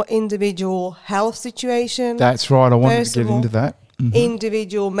personal individual health situation. That's right. I wanted to get personal into that.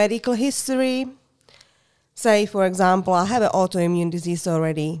 Individual medical history. Say, for example, I have an autoimmune disease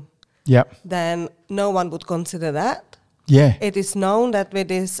already. Yep. Then no one would consider that. Yeah. It is known that with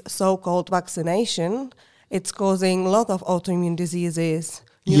this so-called vaccination, it's causing a lot of autoimmune diseases,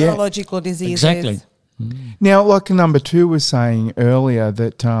 Yeah. neurological diseases. Exactly. Now, like number 2 was saying earlier,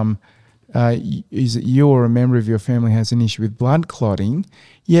 that is that you or a member of your family has an issue with blood clotting,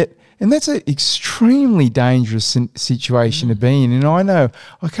 and that's an extremely dangerous situation to be in. And I know,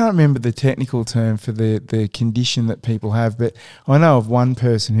 I can't remember the technical term for the condition that people have, but I know of one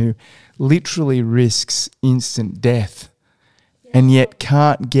person who literally risks instant death and yet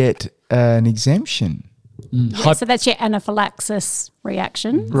can't get an exemption. Yeah, so that's your anaphylaxis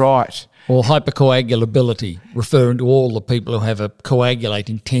reaction. Right. Or hypercoagulability, referring to all the people who have a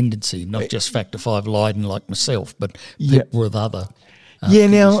coagulating tendency, not just factor V Leiden like myself, but Yeah. people with other Yeah,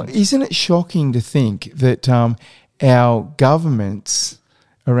 now, conditions. isn't it shocking to think that our governments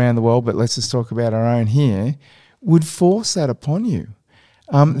around the world, but let's just talk about our own here, would force that upon you?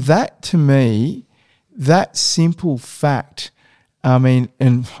 That, to me, that simple fact, I mean,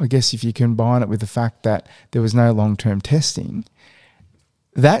 and I guess if you combine it with the fact that there was no long-term testing,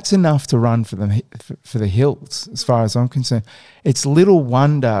 that's enough to run for the hills, as far as I'm concerned. It's little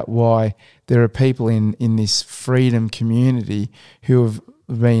wonder why there are people in this freedom community who have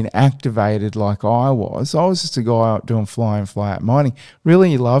been activated like I was. I was just a guy out doing fly out mining.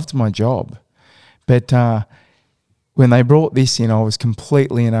 Really loved my job. But when they brought this in, I was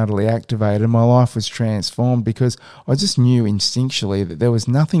completely and utterly activated. My life was transformed because I just knew instinctually that there was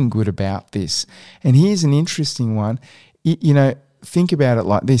nothing good about this. And here's an interesting one. You know, think about it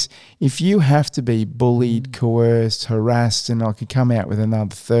like this. If you have to be bullied, coerced, harassed, and I could come out with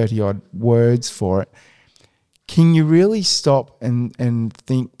another 30-odd words for it, can you really stop and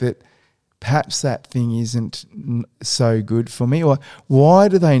think that perhaps that thing isn't so good for me? Or why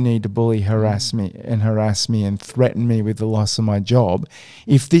do they need to bully, harass me and threaten me with the loss of my job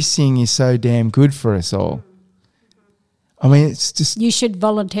if this thing is so damn good for us all? I mean, it's just... You should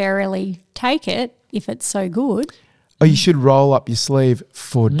voluntarily take it if it's so good. Oh, you should roll up your sleeve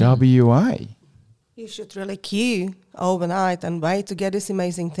for WA. You should really queue overnight and wait to get this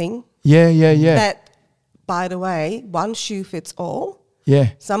amazing thing. Yeah. That, by the way, one shoe fits all. Yeah.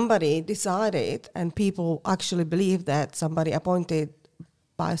 Somebody decided, and people actually believe that somebody appointed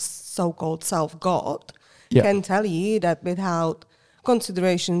by so-called self-God Yeah. can tell you that without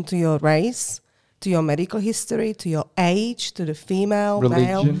consideration to your race, to your medical history, to your age, to the female,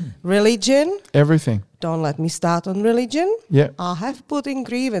 male, religion. Everything. Don't let me start on religion. Yeah. I have put in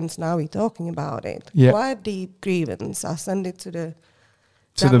grievance, now we're talking about it. Yeah. Quite deep grievance. I send it to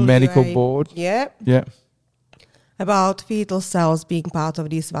the medical WA, board. Yeah. Yeah. About fetal cells being part of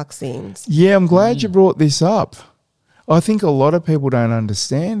these vaccines. Yeah, I'm glad you brought this up. I think a lot of people don't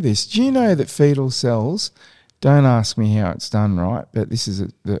understand this. Do you know that fetal cells, don't ask me how it's done, right, but this is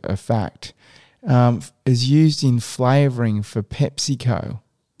a fact, is used in flavouring for PepsiCo.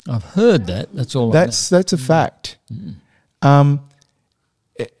 I've heard that. That's all. That's a fact.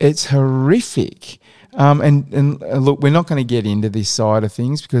 It's horrific. And look, we're not going to get into this side of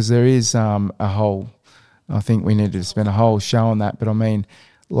things because there is a whole... I think we need to spend a whole show on that. But I mean,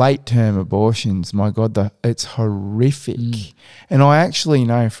 late-term abortions, my God, it's horrific. And I actually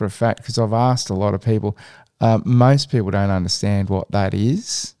know for a fact, because I've asked a lot of people, most people don't understand what that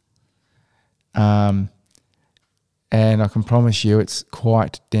is. And I can promise you it's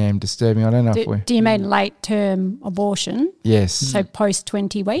quite damn disturbing. I don't know if we're... Do you mean late-term abortion? Yes. So post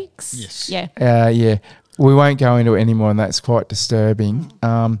 20 weeks? Yes. Yeah. Yeah. We won't go into it anymore, and that's quite disturbing.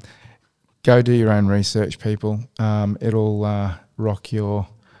 Go do your own research, people. It'll rock your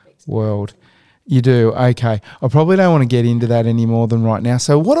world. You do? Okay. I probably don't want to get into that any more than right now.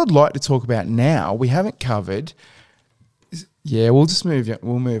 So what I'd like to talk about now, we haven't covered... we'll just move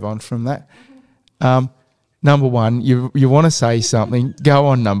on from that. Number one, you want to say something, go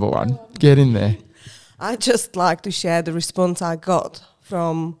on, number one. Get in there. I'd just like to share the response I got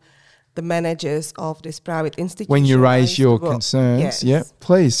from the managers of this private institution. When you raise I used your to work. concerns, Yes. yeah,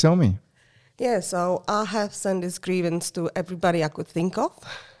 please tell me. Yeah, so I have sent this grievance to everybody I could think of.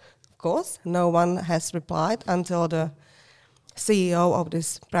 Of course, no one has replied until the CEO of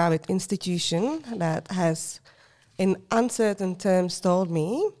this private institution that has, in uncertain terms, told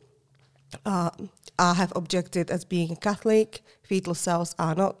me, I have objected as being a Catholic. Fetal cells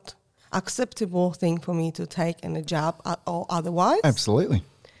are not acceptable thing for me to take in a job or otherwise. Absolutely.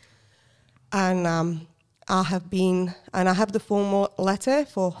 And I have the formal letter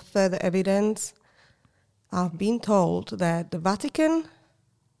for further evidence. I've been told that the Vatican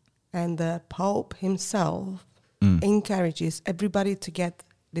and the Pope himself encourages everybody to get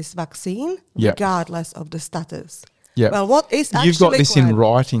this vaccine Yep. regardless of the status. Yeah. Well, what is actually You've got this in quite-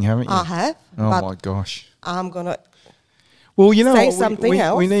 writing, haven't you? I have. Oh but my gosh. I'm gonna. Well, you know say what? something we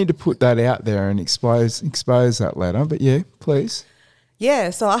else. need to put that out there and expose that letter. But yeah, please.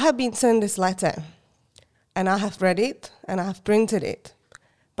 Yeah, so I have been sent this letter, and I have read it, and I have printed it.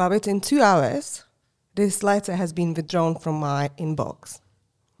 But within 2 hours, this letter has been withdrawn from my inbox.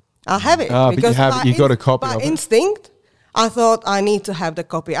 I have it But you have it. You got a copy by of it. instinct, I thought I need to have the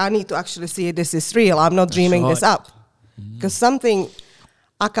copy. I need to actually see this is real. I'm not dreaming this right. up. Because something,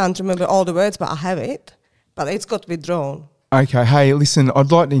 I can't remember all the words, but I have it. But it's got withdrawn. Okay, hey, listen,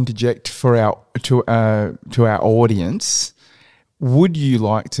 I'd like to interject for to our audience. Would you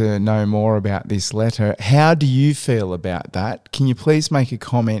like to know more about this letter? How do you feel about that? Can you please make a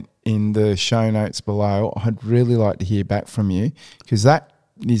comment in the show notes below? I'd really like to hear back from you because that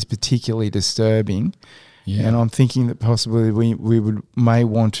is particularly disturbing. Yeah. And I'm thinking that possibly we may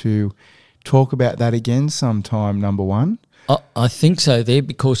want to talk about that again sometime, number one. I think so there,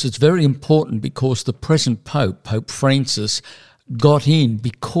 because it's very important, because the present Pope, Pope Francis, got in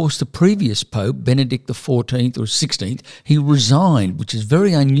because the previous Pope, Benedict XIV or XVI, he resigned, which is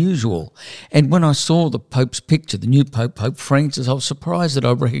very unusual. And when I saw the Pope's picture, the new Pope, Pope Francis, I was surprised that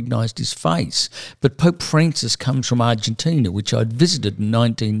I recognised his face. But Pope Francis comes from Argentina, which I'd visited in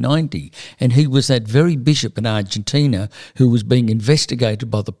 1990, and he was that very bishop in Argentina who was being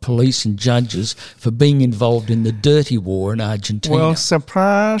investigated by the police and judges for being involved in the dirty war in Argentina. Well,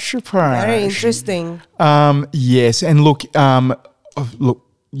 surprise. Very interesting. Yes, and look,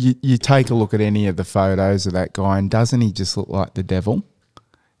 you take a look at any of the photos of that guy, and doesn't he just look like the devil?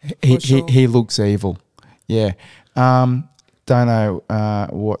 He looks evil. Yeah. Don't know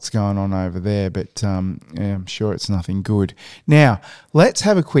what's going on over there, but yeah, I'm sure it's nothing good. Now, let's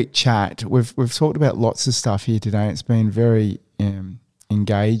have a quick chat. We've talked about lots of stuff here today. It's been very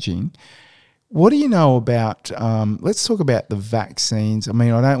engaging. What do you know about, let's talk about the vaccines. I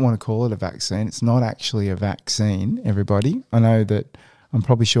mean, I don't want to call it a vaccine. It's not actually a vaccine, everybody. I know that, I'm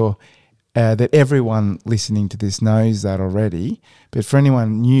probably sure that everyone listening to this knows that already. But for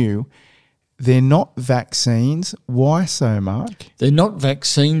anyone new, they're not vaccines. Why so, Mark? They're not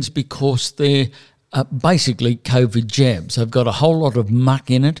vaccines because they're basically COVID jabs. They've got a whole lot of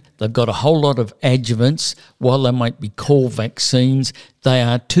muck in it. They've got a whole lot of adjuvants. While they might be called vaccines, they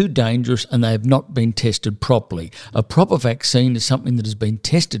are too dangerous and they have not been tested properly. A proper vaccine is something that has been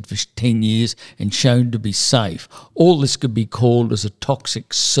tested for 10 years and shown to be safe. All this could be called as a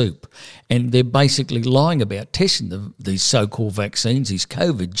toxic soup. And they're basically lying about testing these so-called vaccines, these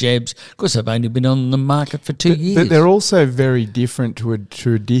COVID jabs, because they've only been on the market for 2 years. But they're also very different to a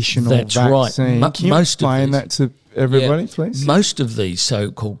traditional vaccine. Right. Can you explain that to everybody, please? Most of these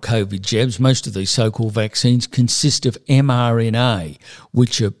so-called COVID jabs, most of these so-called vaccines consist of mRNA,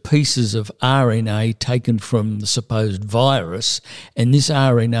 which are pieces of RNA taken from the supposed virus, and this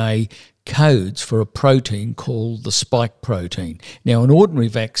RNA codes for a protein called the spike protein. Now, in ordinary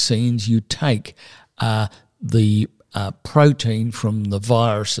vaccines, you take the protein from the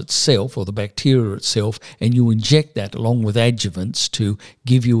virus itself or the bacteria itself, and you inject that along with adjuvants to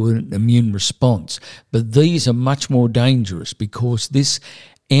give you an immune response. But these are much more dangerous because this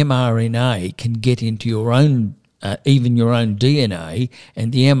mRNA can get into your own even your own DNA,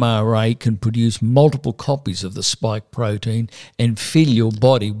 and the mRNA can produce multiple copies of the spike protein and fill your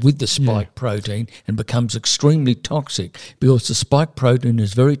body with the spike protein, and becomes extremely toxic because the spike protein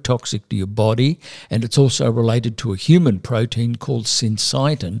is very toxic to your body, and it's also related to a human protein called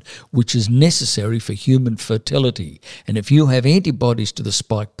syncytin, which is necessary for human fertility. And if you have antibodies to the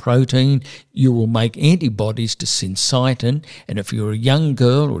spike protein, you will make antibodies to syncytin, and if you're a young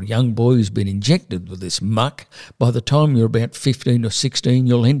girl or a young boy who's been injected with this muck, by the time you're about 15 or 16,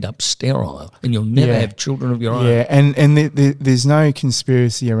 you'll end up sterile and you'll never have children of your own. Yeah, and there's no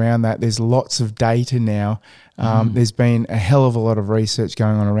conspiracy around that. There's lots of data now. There's been a hell of a lot of research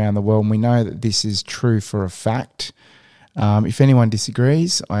going on around the world, and we know that this is true for a fact. If anyone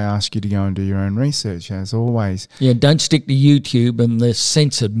disagrees, I ask you to go and do your own research, as always. Yeah, don't stick to YouTube and the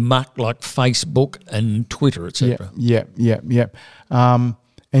censored muck like Facebook and Twitter, etc. Yep. And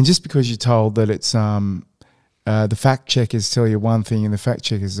just because you're told that it's the fact checkers tell you one thing and the fact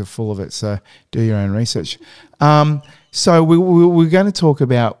checkers are full of it, so do your own research. So we're going to talk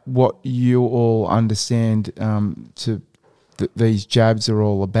about what you all understand these jabs are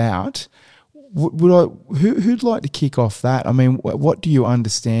all about. Who'd like to kick off that? I mean, what do you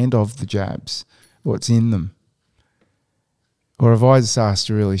understand of the jabs? What's in them? Or have I just asked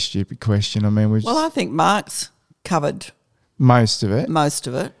a really stupid question? I mean, I think Mark's covered most of it. Most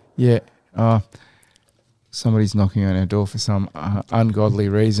of it. Yeah. Somebody's knocking on our door for some ungodly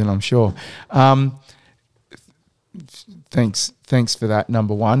reason, I'm sure. Thanks for that,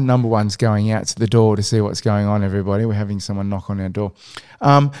 number one. Number one's going out to the door to see what's going on, everybody. We're having someone knock on our door.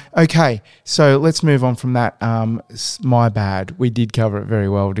 Okay, so let's move on from that. My bad. We did cover it very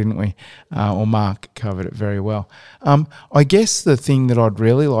well, didn't we? Or Mark covered it very well. I guess the thing that I'd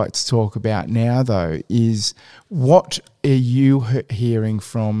really like to talk about now, though, is what are you hearing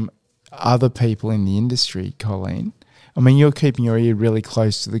from other people in the industry, Colleen? I mean, you're keeping your ear really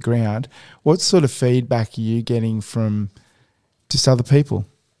close to the ground. What sort of feedback are you getting from just other people,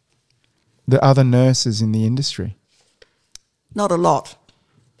 the other nurses in the industry? Not a lot.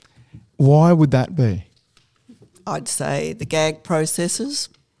 Why would that be? I'd say the gag processes,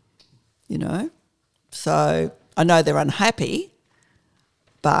 you know. So I know they're unhappy,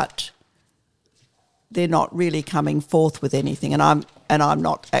 but they're not really coming forth with anything, and I'm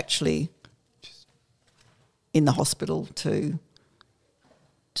not actually in the hospital to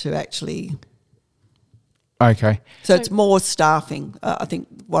actually. Okay. So it's more staffing. I think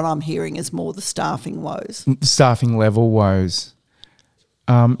what I'm hearing is more the staffing woes. Staffing level woes.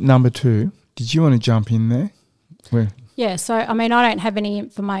 Number 2, did you want to jump in there? Yeah, so I mean, I don't have any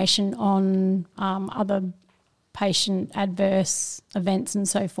information on other patient adverse events and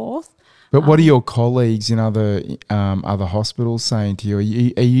so forth. But what are your colleagues in other hospitals saying to you?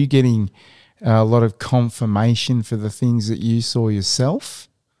 Are you getting a lot of confirmation for the things that you saw yourself?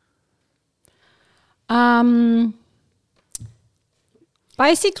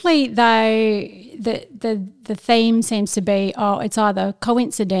 Basically, the theme seems to be, it's either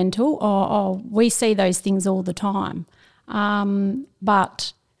coincidental or we see those things all the time.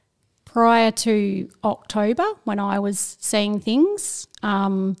 But prior to October, when I was seeing things,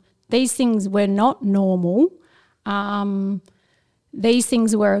 these things were not normal. These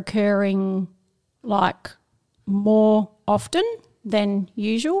things were occurring like more often than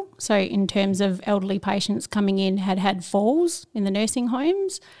usual. So in terms of elderly patients coming in had falls in the nursing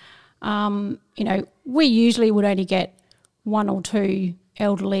homes. We usually would only get 1 or 2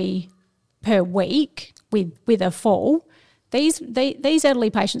 elderly per week with a fall. These elderly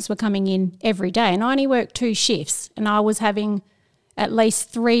patients were coming in every day, and I only worked 2 shifts, and I was having at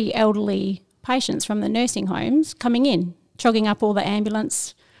least 3 elderly patients from the nursing homes coming in, chogging up all the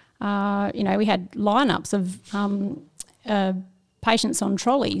ambulance. We had lineups of patients on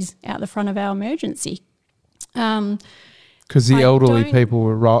trolleys out the front of our emergency. Because the elderly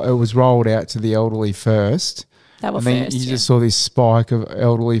people it was rolled out to the elderly first. They were and then first, you just saw this spike of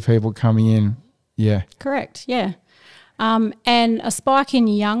elderly people coming in. Yeah. Correct, yeah. And a spike in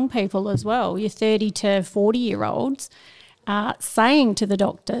young people as well, your 30 to 40-year-olds, saying to the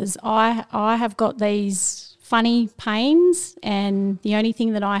doctors, I have got these funny pains and the only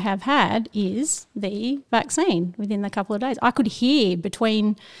thing that I have had is the vaccine within a couple of days. I could hear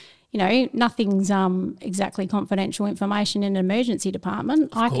between, nothing's exactly confidential information in an emergency department.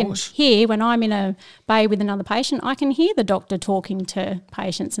 I can hear when I'm in a bay with another patient, I can hear the doctor talking to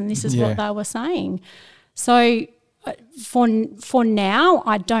patients, and this is what they were saying. So for now,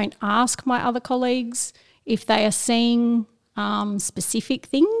 I don't ask my other colleagues if they are seeing specific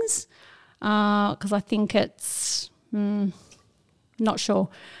things, because I think it's not sure.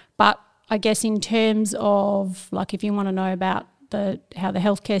 But I guess in terms of, like, if you want to know about how the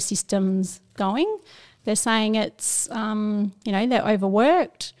healthcare system's going, they're saying it's they're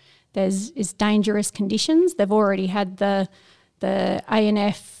overworked. It's dangerous conditions. They've already had the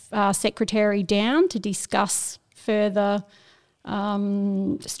ANF secretary down to discuss further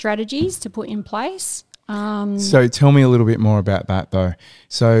strategies to put in place. So tell me a little bit more about that, though.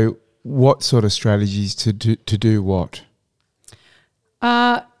 So what sort of strategies to do what?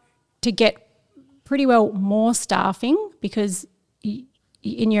 To get pretty well more staffing, because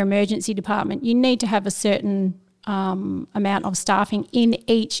in your emergency department you need to have a certain amount of staffing in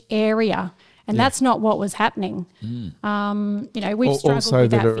each area. And that's not what was happening. We've struggled also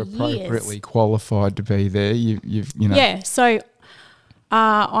with that that are for appropriately years. qualified to be there. Yeah, so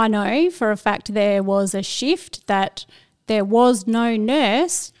I know for a fact there was a shift that there was no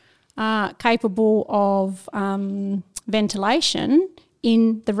nurse capable of ventilation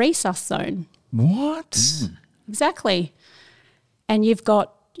in the resus zone. What? Exactly. And you've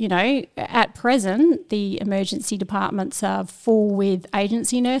got, at present, the emergency departments are full with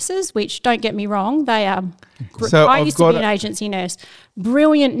agency nurses, which, don't get me wrong, they are. I used to be an agency nurse.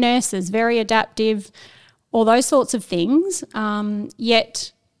 Brilliant nurses, very adaptive, all those sorts of things.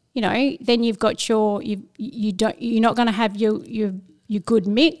 Yet, then you've got you're not going to have your good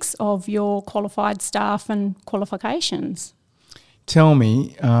mix of your qualified staff and qualifications. Tell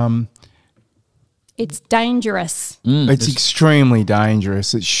me. It's dangerous. It's extremely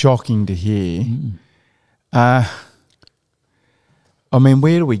dangerous. It's shocking to hear.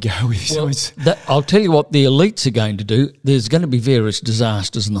 Where do we go with this? Well, I'll tell you what the elites are going to do. There's going to be various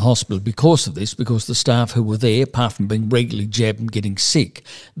disasters in the hospital because of this, because the staff who were there, apart from being regularly jabbed and getting sick,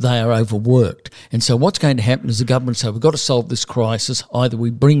 they are overworked. And so what's going to happen is the government say, we've got to solve this crisis. Either we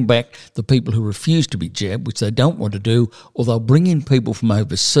bring back the people who refuse to be jabbed, which they don't want to do, or they'll bring in people from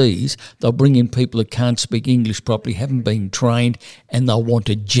overseas. They'll bring in people that can't speak English properly, haven't been trained, and they'll want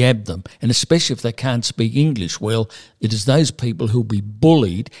to jab them. And especially if they can't speak English well, it is those people who'll be be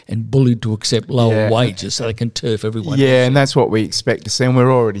bullied and bullied to accept lower Yeah. wages so they can turf everyone Yeah, else. and that's what we expect to see, and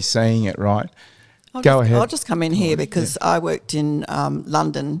we're already seeing it, right? Go ahead. I'll just come in here because I worked in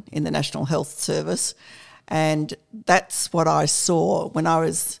London in the National Health Service, and that's what I saw when I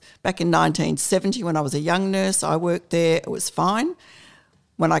was back in 1970 when I was a young nurse. I worked there. It was fine.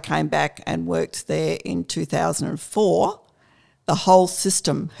 When I came back and worked there in 2004, the whole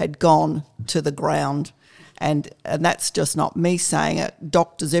system had gone to the ground. And that's just not me saying it.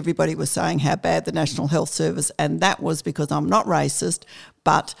 Doctors, everybody was saying how bad the National Health Service, and that was because I'm not racist,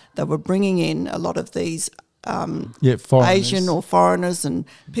 but they were bringing in a lot of these Foreigners. Asian or foreigners and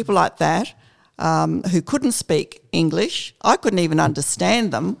people like that who couldn't speak English. I couldn't even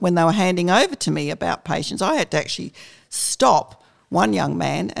understand them when they were handing over to me about patients. I had to actually stop one young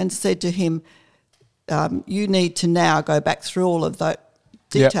man and said to him, you need to now go back through all of that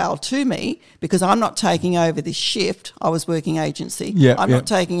detail to me because I'm not taking over this shift. I was working agency. I'm not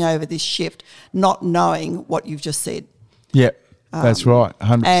taking over this shift not knowing what you've just said. Yeah, that's right,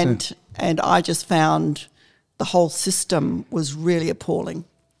 100%. And I just found the whole system was really appalling.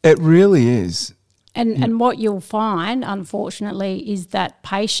 It really is. And what you'll find, unfortunately, is that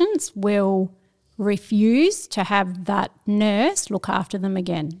patients will refuse to have that nurse look after them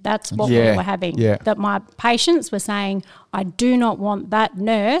again. That's what we were having. Yeah. That my patients were saying, I do not want that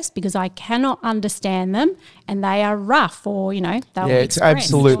nurse because I cannot understand them and they are rough or, they'll It's express.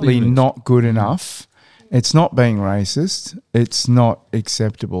 absolutely not good enough. It's not being racist. It's not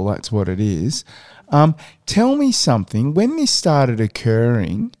acceptable. That's what it is. Tell me something. When this started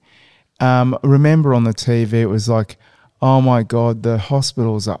occurring, remember on the TV it was like, oh my God, the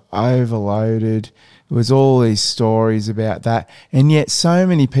hospitals are overloaded. There was all these stories about that. And yet so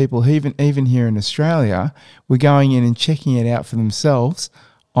many people, even here in Australia, were going in and checking it out for themselves.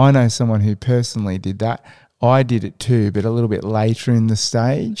 I know someone who personally did that. I did it too, but a little bit later in the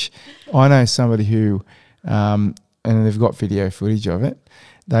stage. I know somebody who, and they've got video footage of it,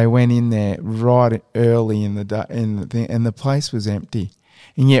 they went in there right early in the day, and the place was empty.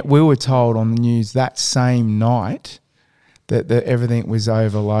 And yet we were told on the news that same night that everything was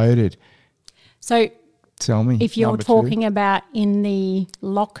overloaded. So tell me. if you're number talking two. about in the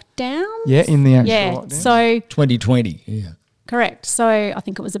lockdown. Yeah, in the actual lockdown. So 2020, yeah. correct. So I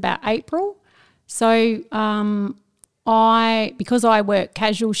think it was about April. So because I work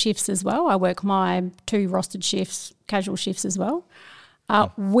casual shifts as well, I work my 2 rostered shifts, casual shifts as well.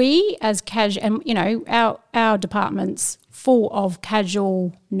 We as casual, and our department's full of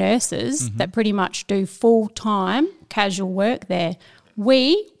casual nurses that pretty much do full-time casual work there.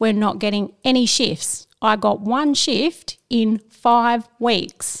 We were not getting any shifts. I got 1 shift in 5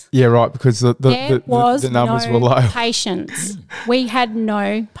 weeks. Yeah, right, because the numbers were low. Patients. We had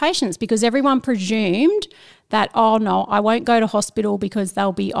no patients because everyone presumed that, oh no, I won't go to hospital because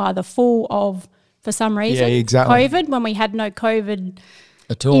they'll be either full of, for some reason, COVID, when we had no COVID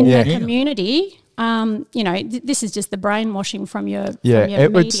at all in the community. This is just the brainwashing from your media.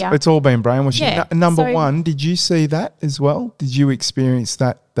 It's all been brainwashing. Yeah, Number one, did you see that as well? Did you experience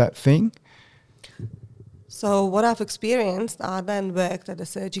that thing? So what I've experienced, I then worked at a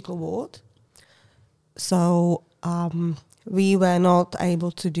surgical ward. So we were not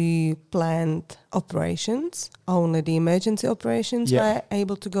able to do planned operations. Only the emergency operations were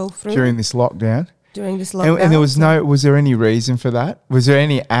able to go through. During this lockdown? During this lockdown. And there was was there any reason for that? Was there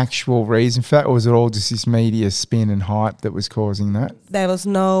any actual reason for that, or was it all just this media spin and hype that was causing that? There was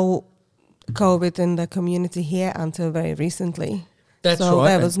no COVID in the community here until very recently. That's so right.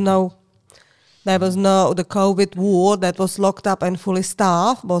 There was no the COVID ward that was locked up and fully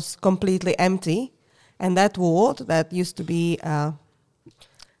staffed was completely empty, and that ward that used to be a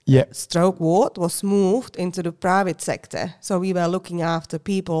stroke ward was moved into the private sector. So we were looking after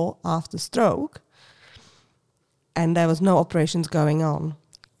people after stroke, and there was no operations going on.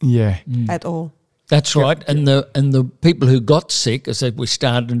 At all. That's right. And the people who got sick, as I said, we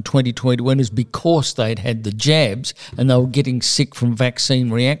started in 2021, is because they'd had the jabs and they were getting sick from vaccine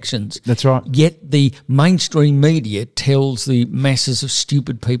reactions. That's right. Yet the mainstream media tells the masses of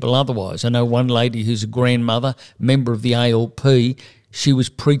stupid people otherwise. I know one lady who's a grandmother, member of the ALP, she was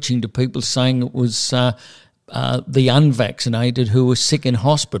preaching to people saying it was the unvaccinated who were sick in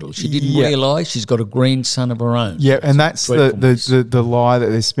hospital. She didn't realise she's got a grandson of her own. Yeah, and that's the lie that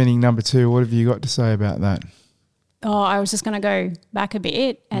they're spinning. Number two, what have you got to say about that? Oh, I was just going to go back a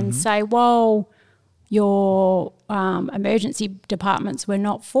bit and say, while your emergency departments were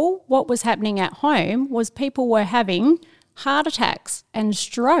not full, what was happening at home was people were having heart attacks and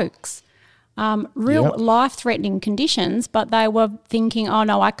strokes. real Yep. life-threatening conditions, but they were thinking, oh,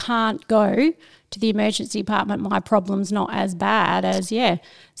 no, I can't go to the emergency department. My problem's not as bad as,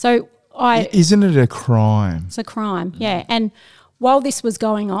 So Isn't it a crime? it's a crime, yeah. And while this was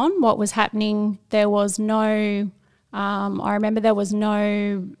going on, what was happening, there was no, I remember there was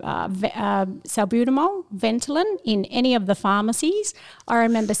no salbutamol, Ventolin in any of the pharmacies. I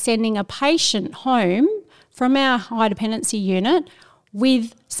remember sending a patient home from our high dependency unit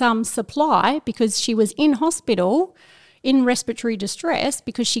with some supply because she was in hospital in respiratory distress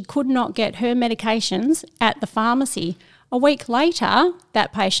because she could not get her medications at the pharmacy. A week later,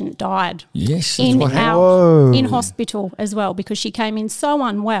 that patient died. Yes, that's in what happened. Whoa. in hospital as well because she came in so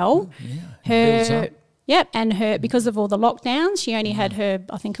unwell. builds up. Because of all the lockdowns, she only had her,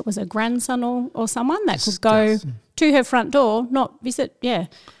 I think it was a grandson or someone that could go to her front door, not visit, go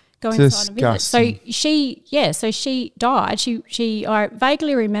inside and visit. So she died. I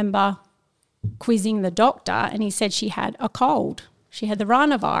vaguely remember quizzing the doctor and he said she had a cold. She had the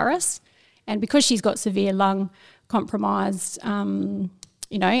rhinovirus, and because she's got severe lung compromised, an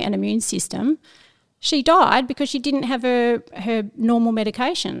immune system, she died because she didn't have her normal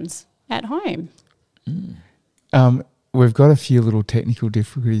medications at home. We've got a few little technical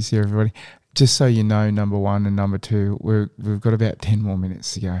difficulties here, everybody. Just so you know, number one and number two, we've got about 10 more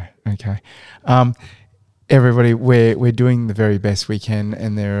minutes to go. Okay. Everybody, we're doing the very best we can,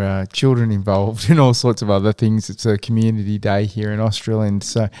 and there are children involved and all sorts of other things. It's a community day here in Australand,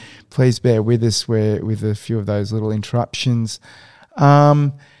 so please bear with us with a few of those little interruptions.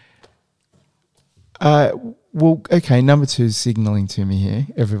 Well, okay, number two is signalling to me here,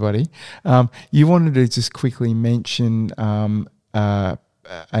 everybody. You wanted to just quickly mention an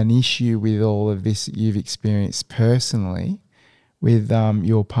issue with all of this that you've experienced personally with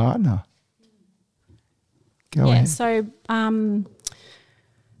your partner. Go ahead. So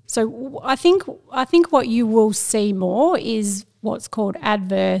I think what you will see more is what's called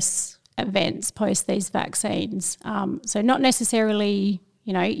adverse events post these vaccines. So not necessarily,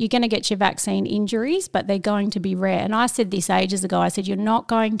 you're going to get your vaccine injuries, but they're going to be rare. And I said this ages ago. I said you're not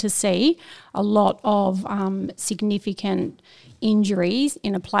going to see a lot of significant injuries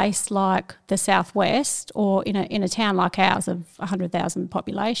in a place like the southwest or in a town like ours of 100,000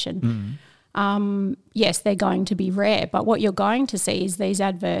 population. Yes, they're going to be rare, but what you're going to see is these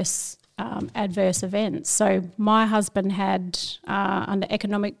adverse events. So my husband had, under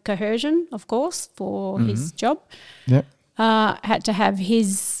economic coercion, of course, for his job, Yep. had to have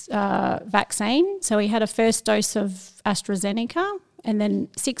his vaccine. So he had a first dose of AstraZeneca, and then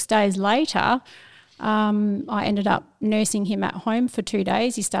 6 days later, I ended up nursing him at home for 2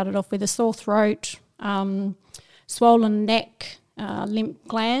 days. He started off with a sore throat, swollen neck, lymph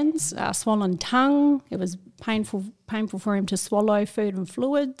glands, swollen tongue. It was painful for him to swallow food and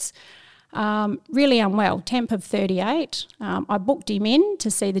fluids. Really unwell, temp of 38. I booked him in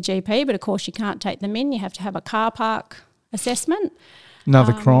to see the GP, but of course you can't take them in. You have to have a car park assessment.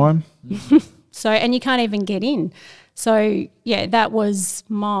 Another crime. So, and you can't even get in. So, that was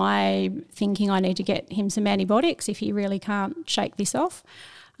my thinking. I need to get him some antibiotics if he really can't shake this off.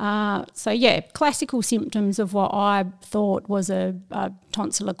 Classical symptoms of what I thought was a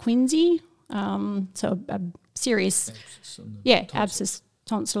tonsillar quinsy, so a serious, abscess,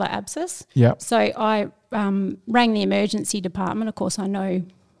 tonsillar abscess. Yeah. So I rang the emergency department. Of course, I know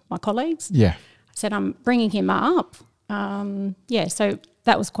my colleagues. Yeah. I said, I'm bringing him up. So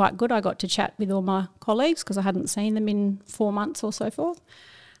that was quite good. I got to chat with all my colleagues because I hadn't seen them in 4 months or so forth.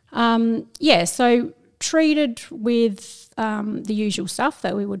 So treated with the usual stuff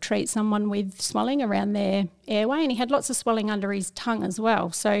that we would treat someone with swelling around their airway, and he had lots of swelling under his tongue as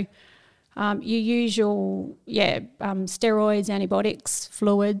well. So your usual, steroids, antibiotics,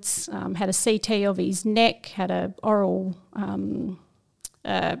 fluids, had a CT of his neck, had a oral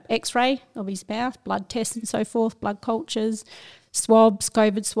X-ray of his mouth, blood tests and so forth, blood cultures, swabs,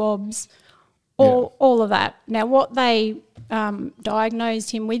 COVID swabs, all of that. Now, what they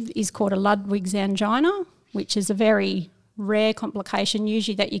diagnosed him with is called a Ludwig's angina, which is a very rare complication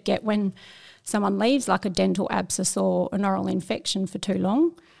usually that you get when someone leaves like a dental abscess or an oral infection for too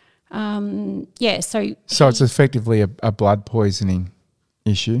long. So it's effectively a blood poisoning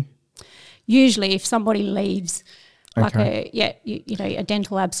issue. Usually if somebody leaves like a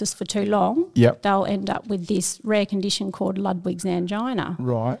dental abscess for too long, they'll end up with this rare condition called Ludwig's angina.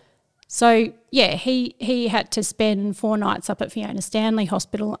 Right. So, he had to spend 4 nights up at Fiona Stanley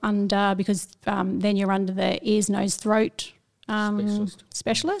Hospital because then you're under the ears, nose, throat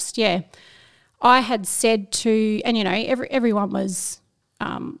specialist. Yeah. I had said to, and everyone was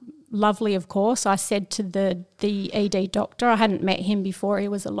lovely, of course. I said to the ED doctor, I hadn't met him before, he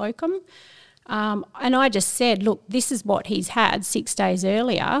was a locum. And I just said, look, this is what he's had 6 days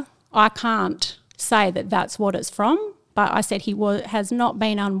earlier. I can't say that that's what it's from, but I said he has not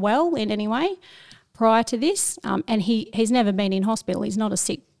been unwell in any way prior to this, and he's never been in hospital. He's not a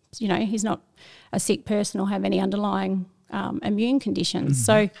sick, he's not a sick person or have any underlying immune conditions.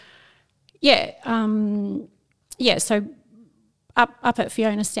 So, so up at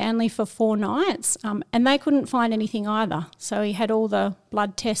Fiona Stanley for 4 nights, and they couldn't find anything either. So he had all the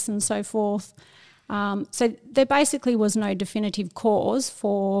blood tests and so forth. So there basically was no definitive cause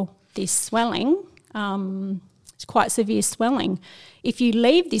for this swelling. It's quite severe swelling. If you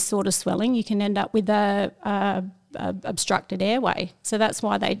leave this sort of swelling, you can end up with a obstructed airway. So that's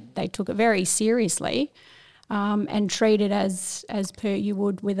why they took it very seriously and treated as per you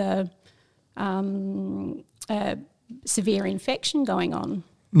would with a severe infection going on.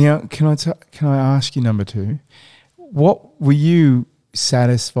 Now, can I ask you, number 2, what were you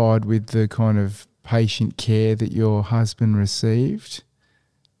satisfied with the kind of patient care that your husband received?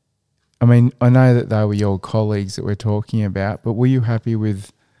 I mean, I know that they were your colleagues that we're talking about, but were you happy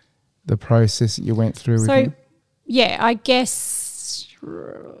with the process that you went through with him? Yeah, I guess,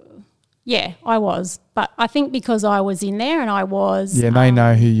 I was. But I think because I was in there and I was... Yeah, they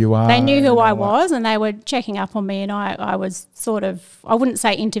know who you are. They knew who I was and they were checking up on me, and I was sort of, I wouldn't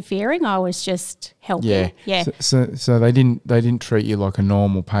say interfering, I was just helping. Yeah. So they didn't treat you like a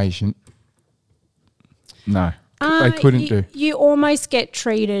normal patient? No, they couldn't do. You almost get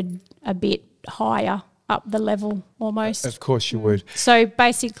treated a bit higher up the level almost. Of course you would. So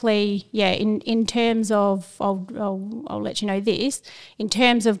basically, in terms of, I'll let you know this, in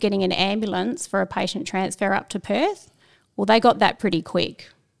terms of getting an ambulance for a patient transfer up to Perth, well, they got that pretty quick.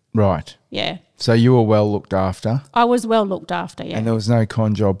 Right. Yeah. So you were well looked after? I was well looked after, yeah. And there was no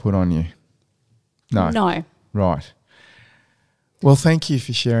con job put on you? No. No. Right. Well, thank you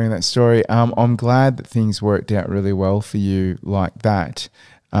for sharing that story. I'm glad that things worked out really well for you like that.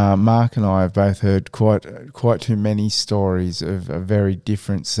 Mark and I have both heard quite too many stories of a very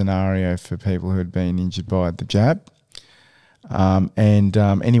different scenario for people who had been injured by the jab. And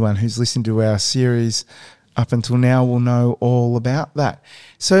anyone who's listened to our series up until now will know all about that.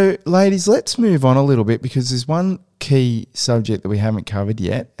 So, ladies, let's move on a little bit because there's one key subject that we haven't covered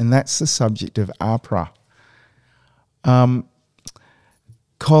yet, and that's the subject of AHPRA.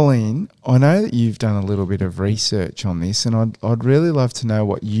 Colleen, I know that you've done a little bit of research on this, and I'd really love to know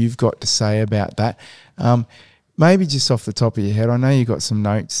what you've got to say about that. Maybe just off the top of your head, I know you got some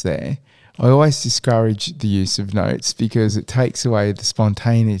notes there. I always discourage the use of notes because it takes away the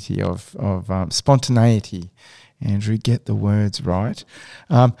spontaneity of spontaneity. Andrew, get the words right.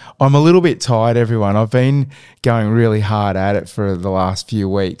 I'm a little bit tired, everyone. I've been going really hard at it for the last few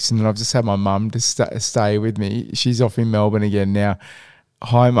weeks, and I've just had my mum to stay with me. She's off in Melbourne again now.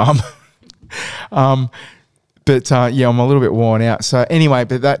 Hi, Mum. I'm a little bit worn out. So anyway,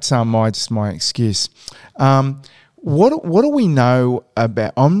 but that's my excuse. What do we know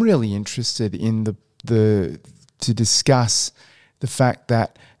about? I'm really interested in to discuss the fact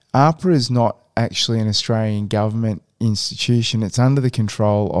that AHPRA is not actually an Australian government institution. It's under the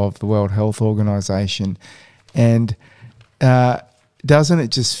control of the World Health Organization, and doesn't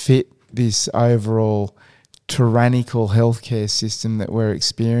it just fit this overall tyrannical healthcare system that we're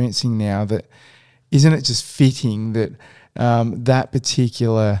experiencing now? That isn't it just fitting that that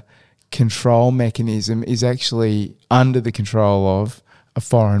particular control mechanism is actually under the control of a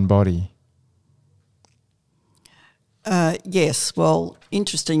foreign body? Yes. Well,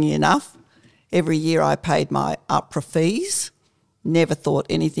 interestingly enough, every year I paid my AHPRA fees, never thought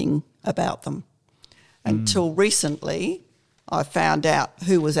anything about them. Until recently, I found out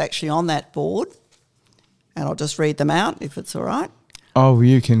who was actually on that board. And I'll just read them out if it's all right. Oh,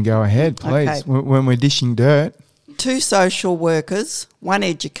 you can go ahead, please. Okay. When we're dishing dirt. 2 social workers, 1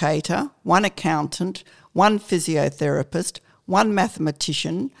 educator, 1 accountant, 1 physiotherapist, 1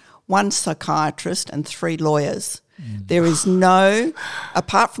 mathematician, 1 psychiatrist and 3 lawyers. There is no,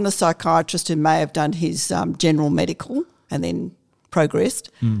 apart from the psychiatrist who may have done his general medical and then progressed,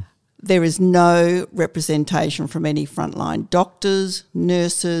 there is no representation from any frontline doctors,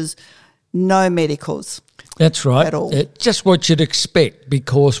 nurses, no medicals. That's right. At all. Just what you'd expect,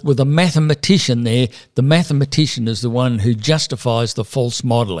 because with a mathematician there, the mathematician is the one who justifies the false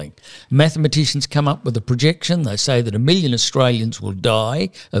modelling. Mathematicians come up with a projection. They say that 1 million Australians will die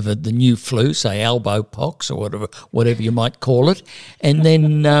of the new flu, say elbow pox or whatever you might call it. And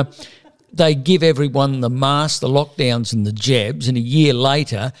then they give everyone the mask, the lockdowns and the jabs, and a year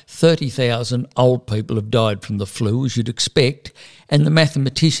later, 30,000 old people have died from the flu, as you'd expect, and the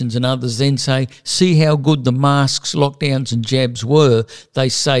mathematicians and others then say, see how good the masks, lockdowns and jabs were, they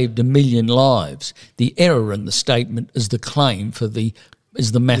saved 1 million lives. The error in the statement is the claim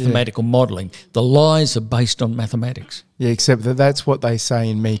is the mathematical modelling. The lies are based on mathematics. Yeah, except that's what they say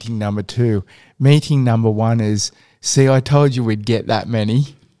in meeting number 2. Meeting number 1 is, see, I told you we'd get that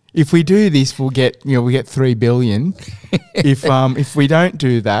many. If we do this, we'll get 3 billion. If we don't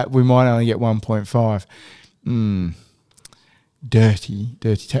do that, we might only get 1.5. Dirty.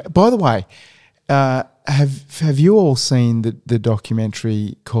 By the way, have you all seen the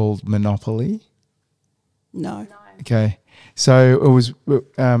documentary called Monopoly? No. Okay. So it was.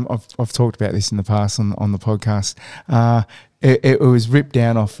 I've talked about this in the past on the podcast. It was ripped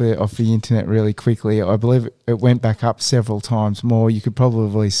down off the internet really quickly. I believe it went back up several times more. You could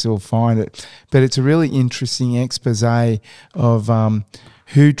probably still find it, but it's a really interesting expose of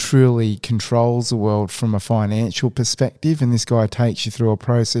who truly controls the world from a financial perspective. And this guy takes you through a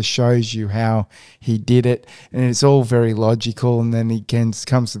process, shows you how he did it, and it's all very logical. And then he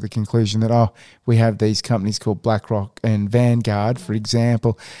comes to the conclusion that, we have these companies called BlackRock and Vanguard, for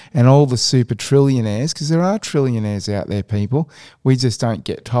example, and all the super trillionaires, because there are trillionaires out there, people. We just don't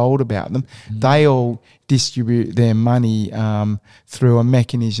get told about them. They all distribute their money through a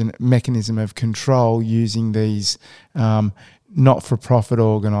mechanism of control using these not-for-profit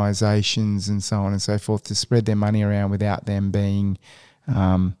organisations and so on and so forth to spread their money around without them being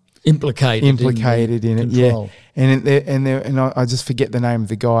implicated in it. Control. Yeah, and I just forget the name of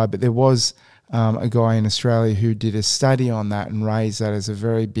the guy, but there was a guy in Australia who did a study on that and raised that as a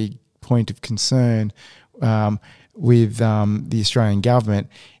very big point of concern with the Australian government.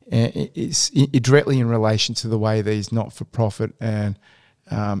 It's directly in relation to the way these not-for-profit and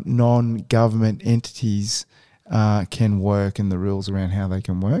non-government entities can work and the rules around how they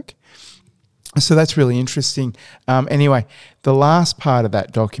can work. So that's really interesting. Anyway, the last part of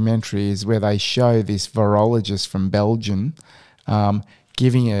that documentary is where they show this virologist from Belgium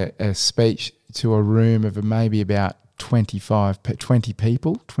giving a speech to a room of maybe about 25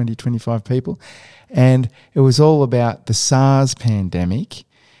 people. And it was all about the SARS pandemic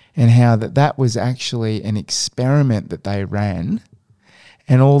and how that was actually an experiment that they ran,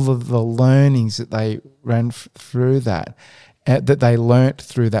 and all of the learnings that they ran through that they learnt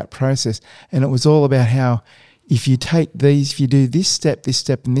through that process. And it was all about how if you do this step,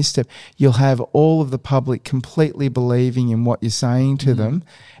 and this step, you'll have all of the public completely believing in what you're saying to them.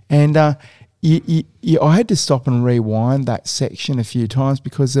 And I had to stop and rewind that section a few times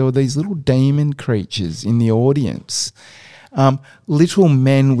because there were these little demon creatures in the audience, little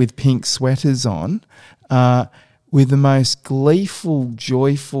men with pink sweaters on, with the most gleeful,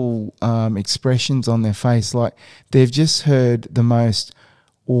 joyful expressions on their face, like they've just heard the most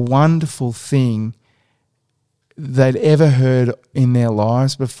wonderful thing they'd ever heard in their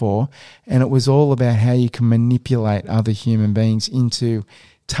lives before. And it was all about how you can manipulate other human beings into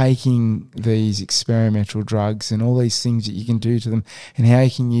taking these experimental drugs and all these things that you can do to them, and how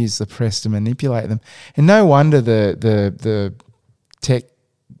you can use the press to manipulate them. And no wonder the tech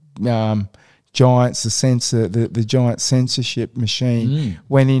giants, the giant censorship machine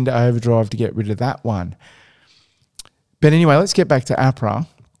went into overdrive to get rid of that one. But anyway, let's get back to APRA.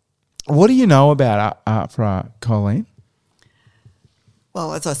 What do you know about APRA, Colleen?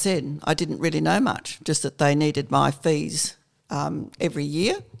 Well, as I said, I didn't really know much, just that they needed my fees every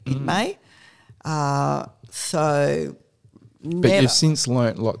year in May. But you've since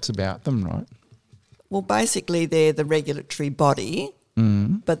learnt lots about them, right? Well, basically they're the regulatory body,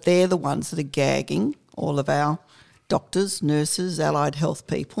 but they're the ones that are gagging all of our doctors, nurses, allied health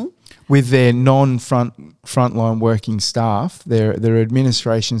people. With their non-frontline working staff, their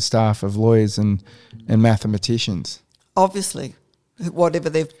administration staff of lawyers and mathematicians. Obviously, whatever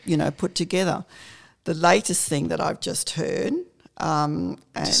they've put together. The latest thing that I've just heard...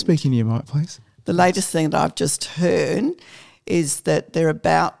 just speak into your mic, please. The latest thing that I've just heard is that they're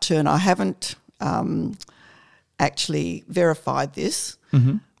about to, and I haven't actually verified this,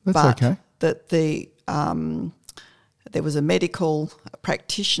 That's okay. That there was a medical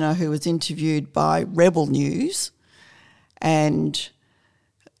practitioner who was interviewed by Rebel News, and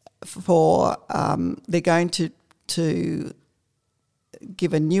they're going to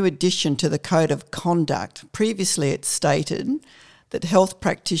give a new addition to the Code of Conduct. Previously it stated that health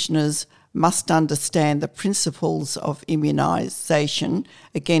practitioners must understand the principles of immunisation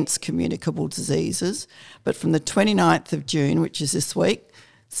against communicable diseases. But from the 29th of June, which is this week,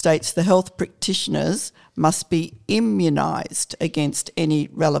 states the health practitioners must be immunised against any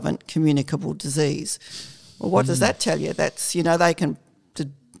relevant communicable disease. Well, what does that tell you? That's, they can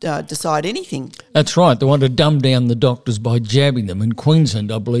decide anything. That's right. They want to dumb down the doctors by jabbing them. In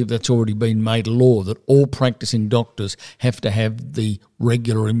Queensland, I believe that's already been made law that all practicing doctors have to have the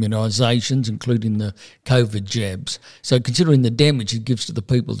regular immunisations, including the COVID jabs. So considering the damage it gives to the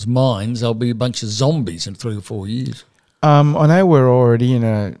people's minds, there'll be a bunch of zombies in 3 or 4 years. I know we're already in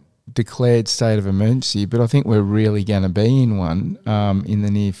a declared state of emergency, but I think we're really going to be in one in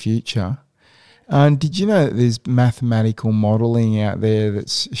the near future. Did you know that there's mathematical modelling out there that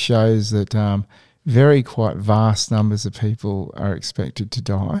shows that very quite vast numbers of people are expected to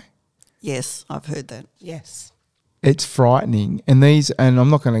die? Yes, I've heard that. Yes. It's frightening. And I'm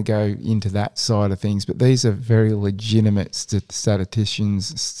not going to go into that side of things, but these are very legitimate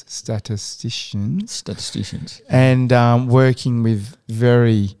statisticians, and working with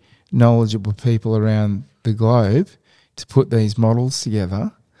very knowledgeable people around the globe to put these models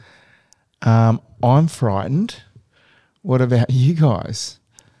together. I'm frightened. What about you guys?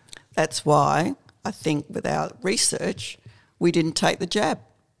 That's why I think with our research, we didn't take the jab.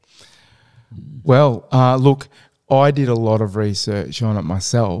 Well, look, I did a lot of research on it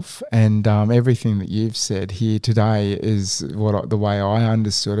myself, and everything that you've said here today is the way I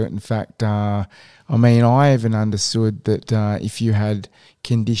understood it. In fact, I even understood that if you had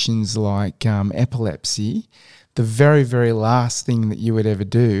conditions like epilepsy, the very, very last thing that you would ever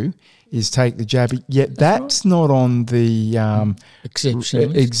do is take the jab. Yet that's not on the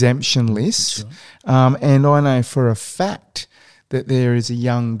exemption list. Right. And I know for a fact that there is a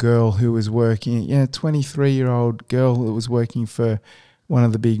young girl who was working, a 23-year-old girl who was working for one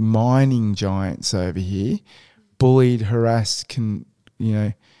of the big mining giants over here, bullied, harassed,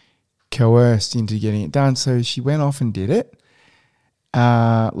 coerced into getting it done. So she went off and did it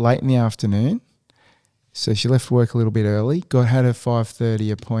late in the afternoon. So she left work a little bit early, had her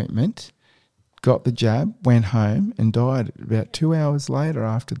 5:30 appointment, got the jab, went home and died about 2 hours later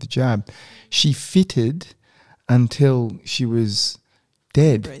after the jab. She fitted until she was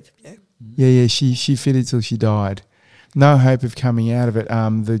dead. Breathe, Yeah, she fitted till she died. No hope of coming out of it.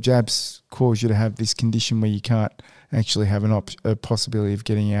 The jabs cause you to have this condition where you can't actually have a possibility of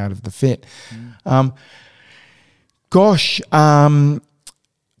getting out of the fit.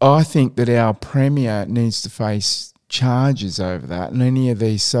 I think that our Premier needs to face charges over that, and any of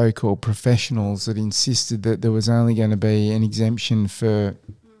these so-called professionals that insisted that there was only going to be an exemption for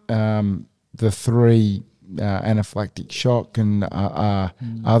the 3 anaphylactic shock and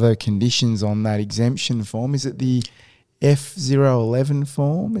other conditions on that exemption form. Is it the F011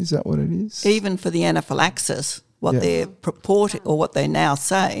 form? Is that what it is? Even for the anaphylaxis, they're purporting, or what they now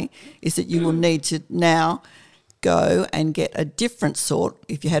say, is that you will need to now go and get a different sort.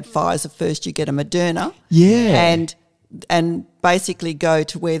 If you had Pfizer first, you get a Moderna. Yeah. And basically go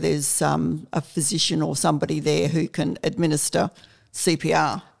to where there's a physician or somebody there who can administer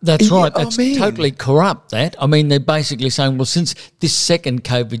CPR. That's right. That's totally corrupt, that. They're basically saying, well, since this second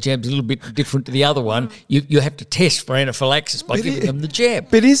COVID jab is a little bit different to the other one, you have to test for anaphylaxis by giving them the jab.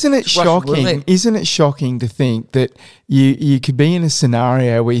 But isn't it shocking? Isn't it shocking to think that you could be in a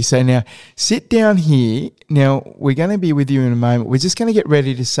scenario where you say, now, sit down here. Now, we're going to be with you in a moment. We're just going to get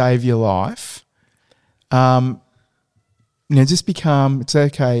ready to save your life. Just be calm. It's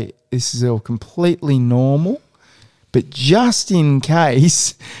okay. This is all completely normal. But just in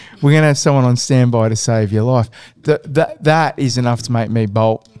case, we're going to have someone on standby to save your life. That is enough to make me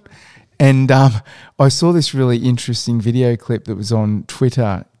bolt. And I saw this really interesting video clip that was on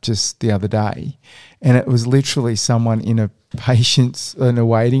Twitter just the other day. And it was literally someone in a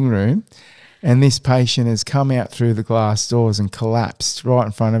waiting room. And this patient has come out through the glass doors and collapsed right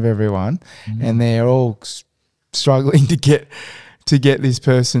in front of everyone. Mm-hmm. And they're all struggling to get this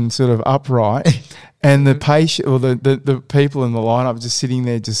person sort of upright. And the patient or the people in the lineup just sitting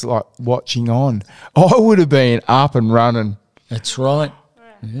there just like watching on. I would have been up and running. That's right.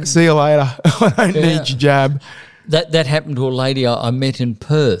 Yeah. See you later. I don't need your jab. That happened to a lady I met in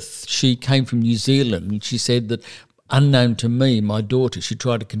Perth. She came from New Zealand and she said that, unknown to me, my daughter, she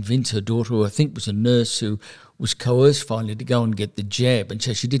tried to convince her daughter, who I think was a nurse, who was coerced finally to go and get the jab. And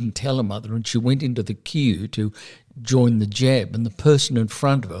so she didn't tell her mother, and she went into the queue to join the jab. And the person in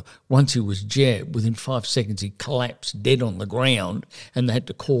front of her, once he was jabbed, within 5 seconds he collapsed dead on the ground, and they had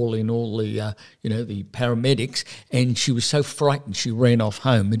to call in all the, the paramedics. And she was so frightened she ran off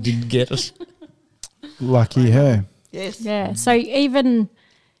home and didn't get it. Lucky her. Yes. Yeah. So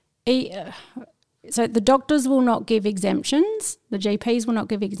so the doctors will not give exemptions. The GPs will not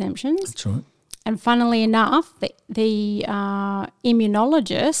give exemptions. That's right. And funnily enough, the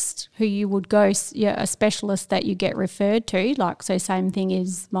immunologist who you would go, a specialist that you get referred to, like, so same thing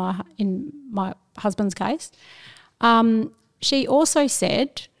as in my husband's case, she also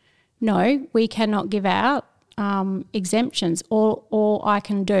said, no, we cannot give out exemptions. All I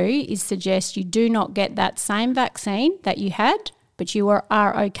can do is suggest you do not get that same vaccine that you had, but you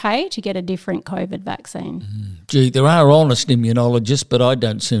are okay to get a different COVID vaccine. Gee, there are honest immunologists, but I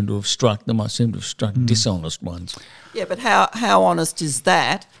don't seem to have struck them. I seem to have struck dishonest ones. Yeah, but how honest is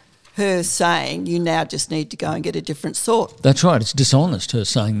that? Her saying you now just need to go and get a different sort. That's right. It's dishonest, her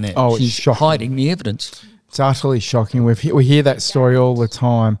saying that. Oh, it's She's shocking. hiding the evidence. It's utterly shocking. We hear that story all the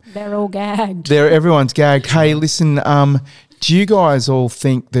time. They're all gagged. Everyone's gagged. Hey, listen, do you guys all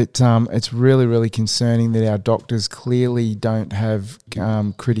think that it's really, really concerning that our doctors clearly don't have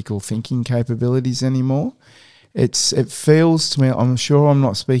critical thinking capabilities anymore? It feels to me, I'm sure I'm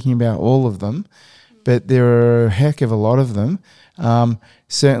not speaking about all of them, but there are a heck of a lot of them.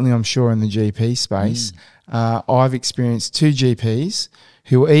 Certainly, I'm sure in the GP space. I've experienced 2 GPs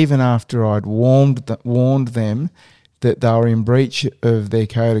who, even after I'd warned them that they were in breach of their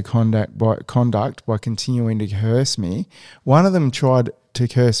code of conduct by continuing to curse me, one of them tried to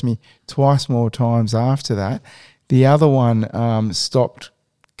curse me twice more times after that. The other one stopped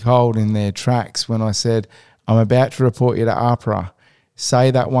cold in their tracks when I said, I'm about to report you to APRA.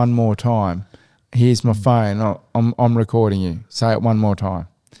 Say that one more time. Here's my phone. I'm recording you. Say it one more time.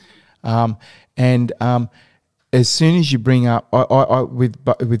 As soon as you bring up, I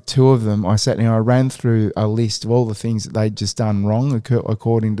with 2 of them, I sat down, I ran through a list of all the things that they'd just done wrong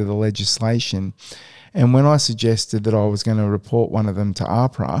according to the legislation. And when I suggested that I was going to report one of them to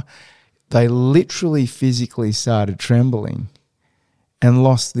APRA, they literally physically started trembling and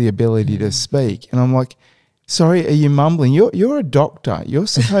lost the ability to speak. And I'm like, sorry, are you mumbling? You're a doctor. You're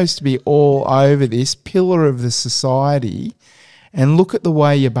supposed to be all over this, pillar of the society, and look at the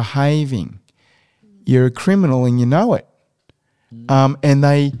way you're behaving. You're a criminal and you know it.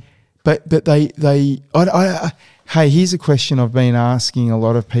 Hey, here's a question I've been asking a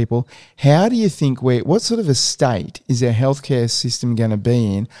lot of people. How do you think what sort of a state is our healthcare system going to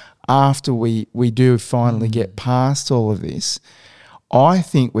be in after we do finally get past all of this? I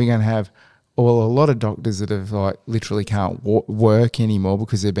think we're going to have a lot of doctors that have literally can't work anymore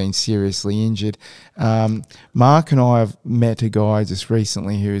because they've been seriously injured. Mark and I have met a guy just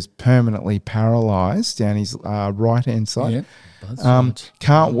recently who is permanently paralysed down his right-hand side. Yeah,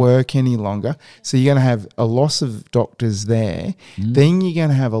 can't work any longer. So you're going to have a loss of doctors there. Then you're going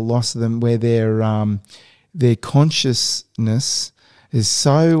to have a loss of them where their consciousness is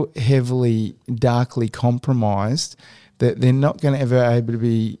so heavily, darkly compromised that they're not going to ever able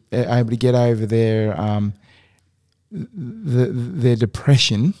to get over their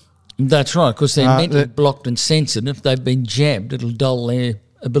depression. That's right, because they're mentally blocked and censored. If they've been jabbed, it'll dull their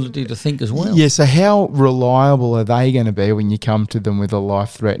ability to think as well. Yeah, so how reliable are they going to be when you come to them with a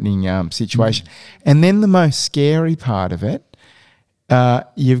life-threatening situation? And then the most scary part of it,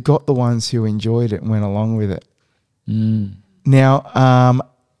 you've got the ones who enjoyed it and went along with it. Now,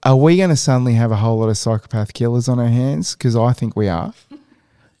 are we going to suddenly have a whole lot of psychopath killers on our hands? Because I think we are.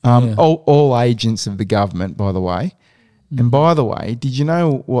 All agents of the government, by the way. And by the way, did you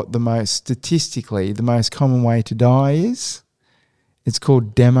know what statistically, the most common way to die is? It's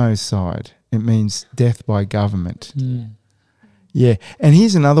called democide. It means death by government. Yeah. And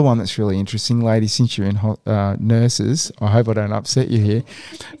here's another one that's really interesting, ladies, since you're in nurses. I hope I don't upset you here.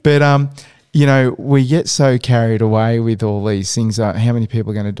 But, we get so carried away with all these things, how many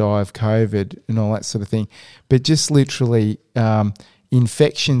people are going to die of COVID and all that sort of thing. But just literally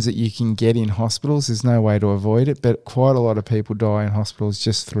infections that you can get in hospitals, there's no way to avoid it, but quite a lot of people die in hospitals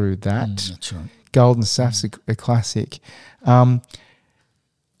just through that. That's right. Golden Staph's a classic.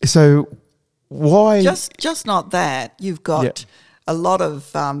 So why... Just not that. You've got a lot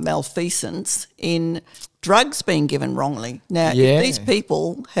of malfeasance in drugs being given wrongly. Now, if these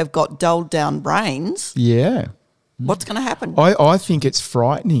people have got dulled down brains, what's going to happen? I think it's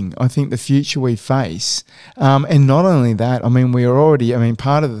frightening. I think the future we face, and not only that,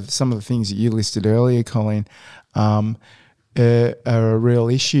 part of some of the things that you listed earlier, Colleen, are a real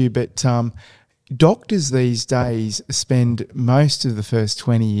issue, but doctors these days spend most of the first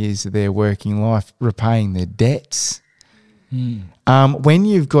 20 years of their working life repaying their debts. When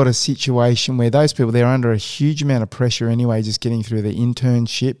you've got a situation where those people, they're under a huge amount of pressure anyway, just getting through the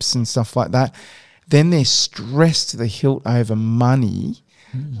internships and stuff like that, then they're stressed to the hilt over money.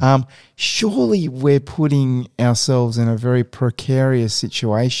 Surely we're putting ourselves in a very precarious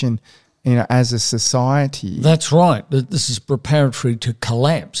situation as a society. That's right. This is preparatory to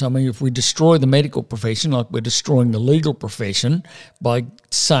collapse. I mean, if we destroy the medical profession like we're destroying the legal profession by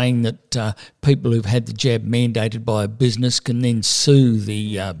saying that people who've had the jab mandated by a business can then sue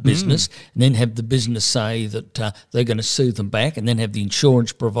the business and then have the business say that they're going to sue them back and then have the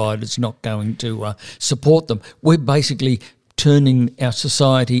insurance providers not going to support them, we're basically turning our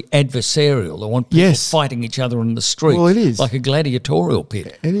society adversarial. They want people fighting each other in the street. Well, it is. Like a gladiatorial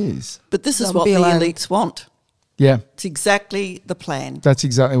pit. It is. But this is what the elites want. Yeah. It's exactly the plan. That's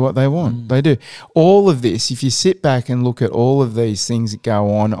exactly what they want. They do. All of this, if you sit back and look at all of these things that go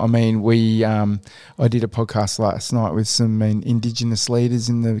on, I mean, I did a podcast last night with some Indigenous leaders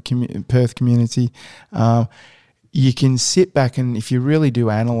in the Perth community. You can sit back and if you really do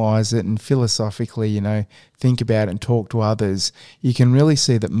analyse it and philosophically, think about it and talk to others, you can really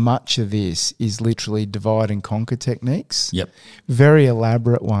see that much of this is literally divide and conquer techniques. Yep. Very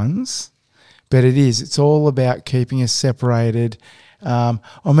elaborate ones, but it's all about keeping us separated. I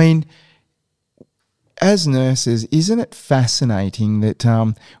mean, as nurses, isn't it fascinating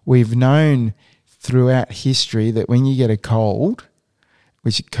that we've known throughout history that when you get a cold,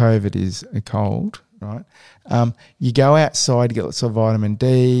 which COVID is a cold, right? You go outside, get lots of vitamin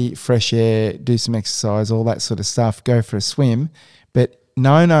D, fresh air, do some exercise, all that sort of stuff, go for a swim. But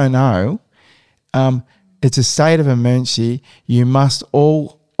no. It's a state of emergency. You must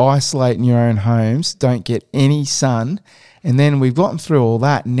all isolate in your own homes, don't get any sun. And then we've gotten through all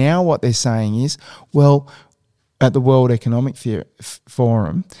that. Now what they're saying is, well, at the World Economic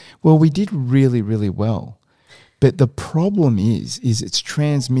Forum, well, we did really, really well. But the problem is its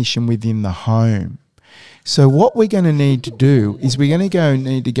transmission within the home. So what we're going to need to do is we're going to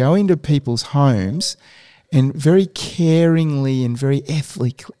need to go into people's homes and very caringly and very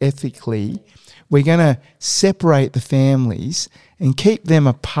ethically, we're going to separate the families and keep them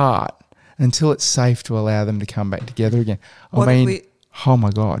apart until it's safe to allow them to come back together again. Oh my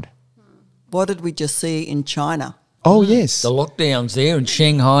God. What did we just see in China? Oh, yes. The lockdowns there in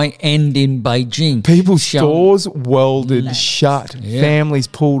Shanghai and in Beijing. People's stores welded shut, families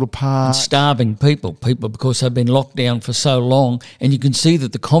pulled apart. And starving people because they've been locked down for so long. And you can see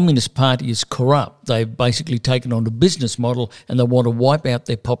that the Communist Party is corrupt. They've basically taken on a business model and they want to wipe out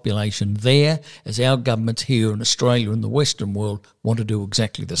their population there, as our governments here in Australia and the Western world want to do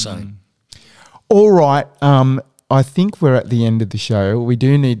exactly the same. All right. I think we're at the end of the show. We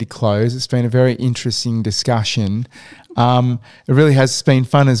do need to close. It's been a very interesting discussion. It really has been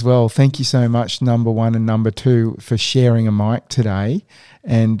fun as well. Thank you so much, number one and number two, for sharing a mic today.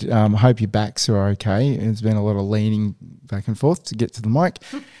 And I hope your backs are okay. There's been a lot of leaning back and forth to get to the mic.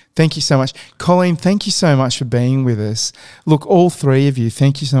 Thank you so much. Colleen, thank you so much for being with us. Look, all three of you,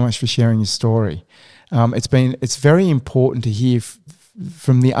 thank you so much for sharing your story. It's very important to hear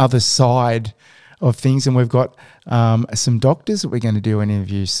from the other side of things, and we've got some doctors that we're going to do an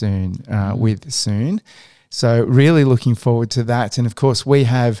interview soon. So really looking forward to that. And of course we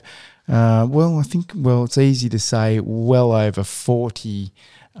have, it's easy to say well over 40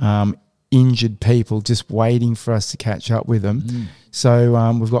 injured people just waiting for us to catch up with them.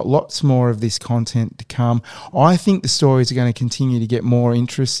 So we've got lots more of this content to come. I think the stories are going to continue to get more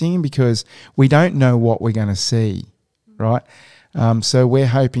interesting because we don't know what we're going to see, right? So we're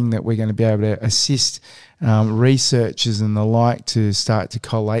hoping that we're going to be able to assist researchers and the like to start to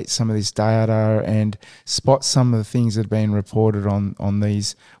collate some of this data and spot some of the things that have been reported on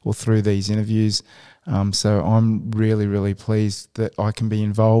these or through these interviews. So I'm really, really pleased that I can be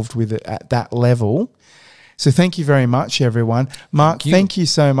involved with it at that level. So thank you very much, everyone. Mark, thank you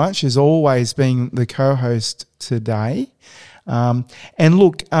so much, as always, being the co-host today. And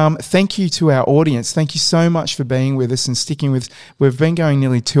look, thank you to our audience. Thank you so much for being with us and sticking with. We've been going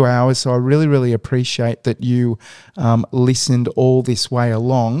nearly 2 hours, so I really, really appreciate that you listened all this way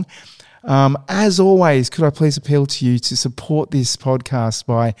along. As always, could I please appeal to you to support this podcast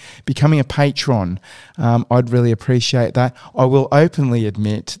by becoming a patron? I'd really appreciate that. I will openly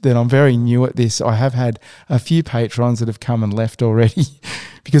admit that I'm very new at this. I have had a few patrons that have come and left already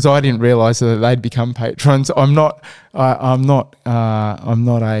because I didn't realise that they'd become patrons. I'm not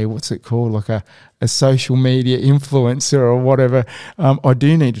a, what's it called, like a social media influencer or whatever. I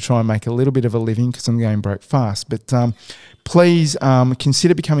do need to try and make a little bit of a living because I'm going broke fast. But please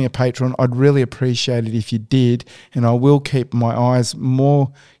consider becoming a patron. I'd really appreciate it if you did, and I will keep my eyes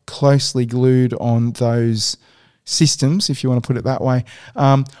more closely glued on those systems, if you want to put it that way.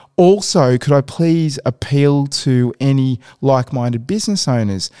 Also, could I please appeal to any like-minded business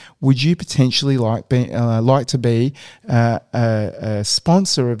owners? Would you potentially like to be a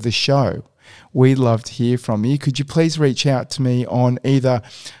sponsor of the show? we'd love to hear from you. Could you please reach out to me on either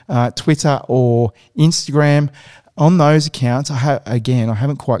Twitter or Instagram? On those accounts, I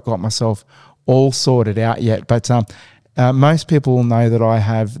haven't quite got myself all sorted out yet, but most people will know that I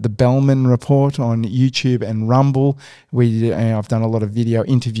have the Bellman Report on YouTube and Rumble. I've done a lot of video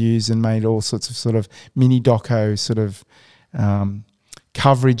interviews and made all sorts of sort of mini doco sort of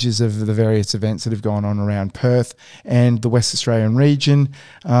coverages of the various events that have gone on around Perth and the West Australian region.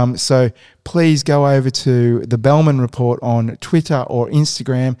 So please go over to the Bellman Report on Twitter or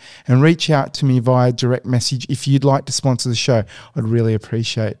Instagram and reach out to me via direct message if you'd like to sponsor the show. I'd really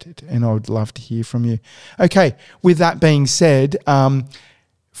appreciate it, and I would love to hear from you. Okay, with that being said,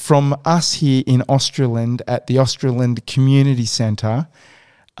 from us here in Australand at the Australand Community Centre,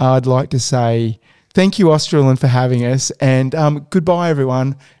 I'd like to say thank you, Australand, for having us, and goodbye,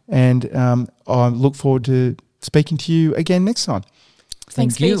 everyone. And I look forward to speaking to you again next time.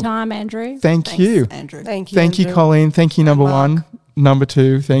 Thanks for your time, Andrew. Thanks, you, Andrew. Thank you. Thank you, Andrew. Colleen. Thank you, number Mark. one. Number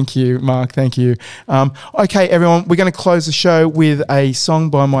two, thank you, Mark. Thank you. Okay, everyone, we're going to close the show with a song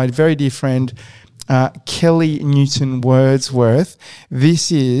by my very dear friend, Kelly Newton Wordsworth.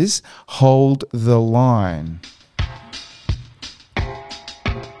 This is Hold the Line.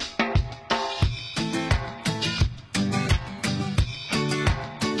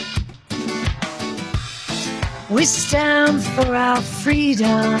 We stand for our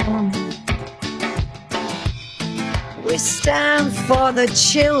freedom. We stand for the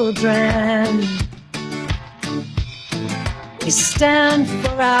children. We stand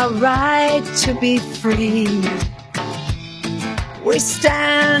for our right to be free. We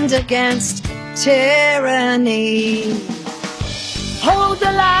stand against tyranny. Hold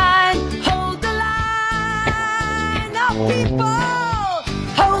the line, oh people.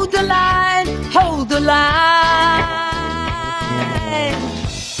 Hold the line, hold the line.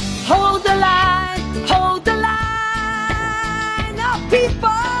 Hold the line, hold the line, oh people.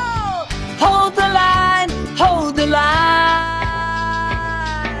 Hold the line, hold the line.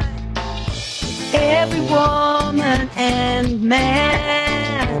 Every woman and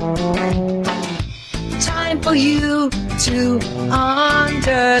man, time for you to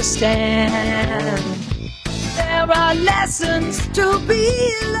understand. There are lessons to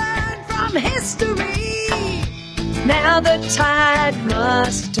be learned from history. Now the tide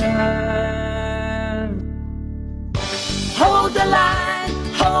must turn. Hold the line,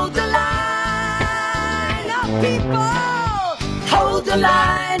 hold the line, oh people. Hold the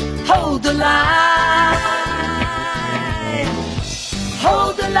line, hold the line.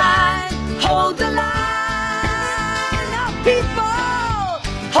 Hold the line, hold the line, oh people.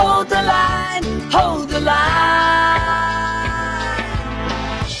 Hold the line, hold the line.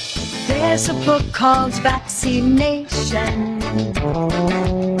 There's a book called Vaccination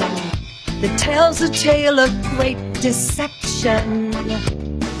that tells a tale of great deception.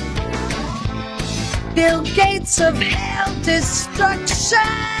 Bill Gates of hell destruction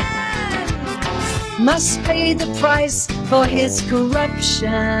must pay the price for his corruption.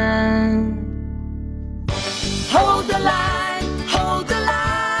 Hold the line, hold the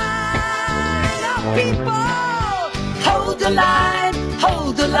line, oh people. Hold the line,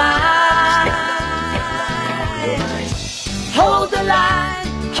 hold the line. Hold the line,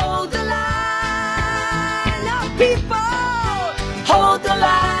 hold the line, oh people. Hold the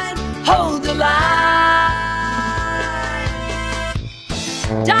line, hold the line.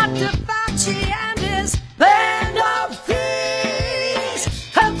 Dr. Fauci and his band of thieves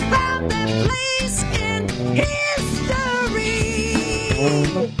have found their place in history.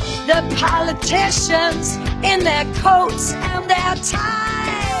 The politicians in their coats and their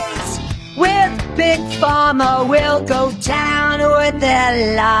ties with Big Pharma will go down with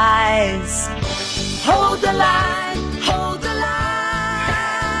their lies. Hold the line, hold the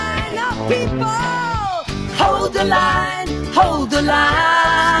line, oh people. Hold the line, hold the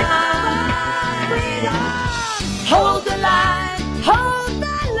line. Hold the line, hold the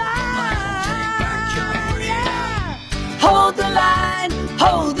line. Yeah. Hold the line,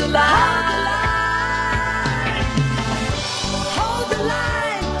 hold the line. Hold the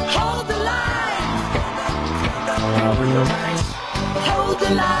line, hold the line. Hold the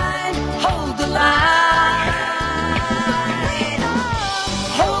line, hold the line.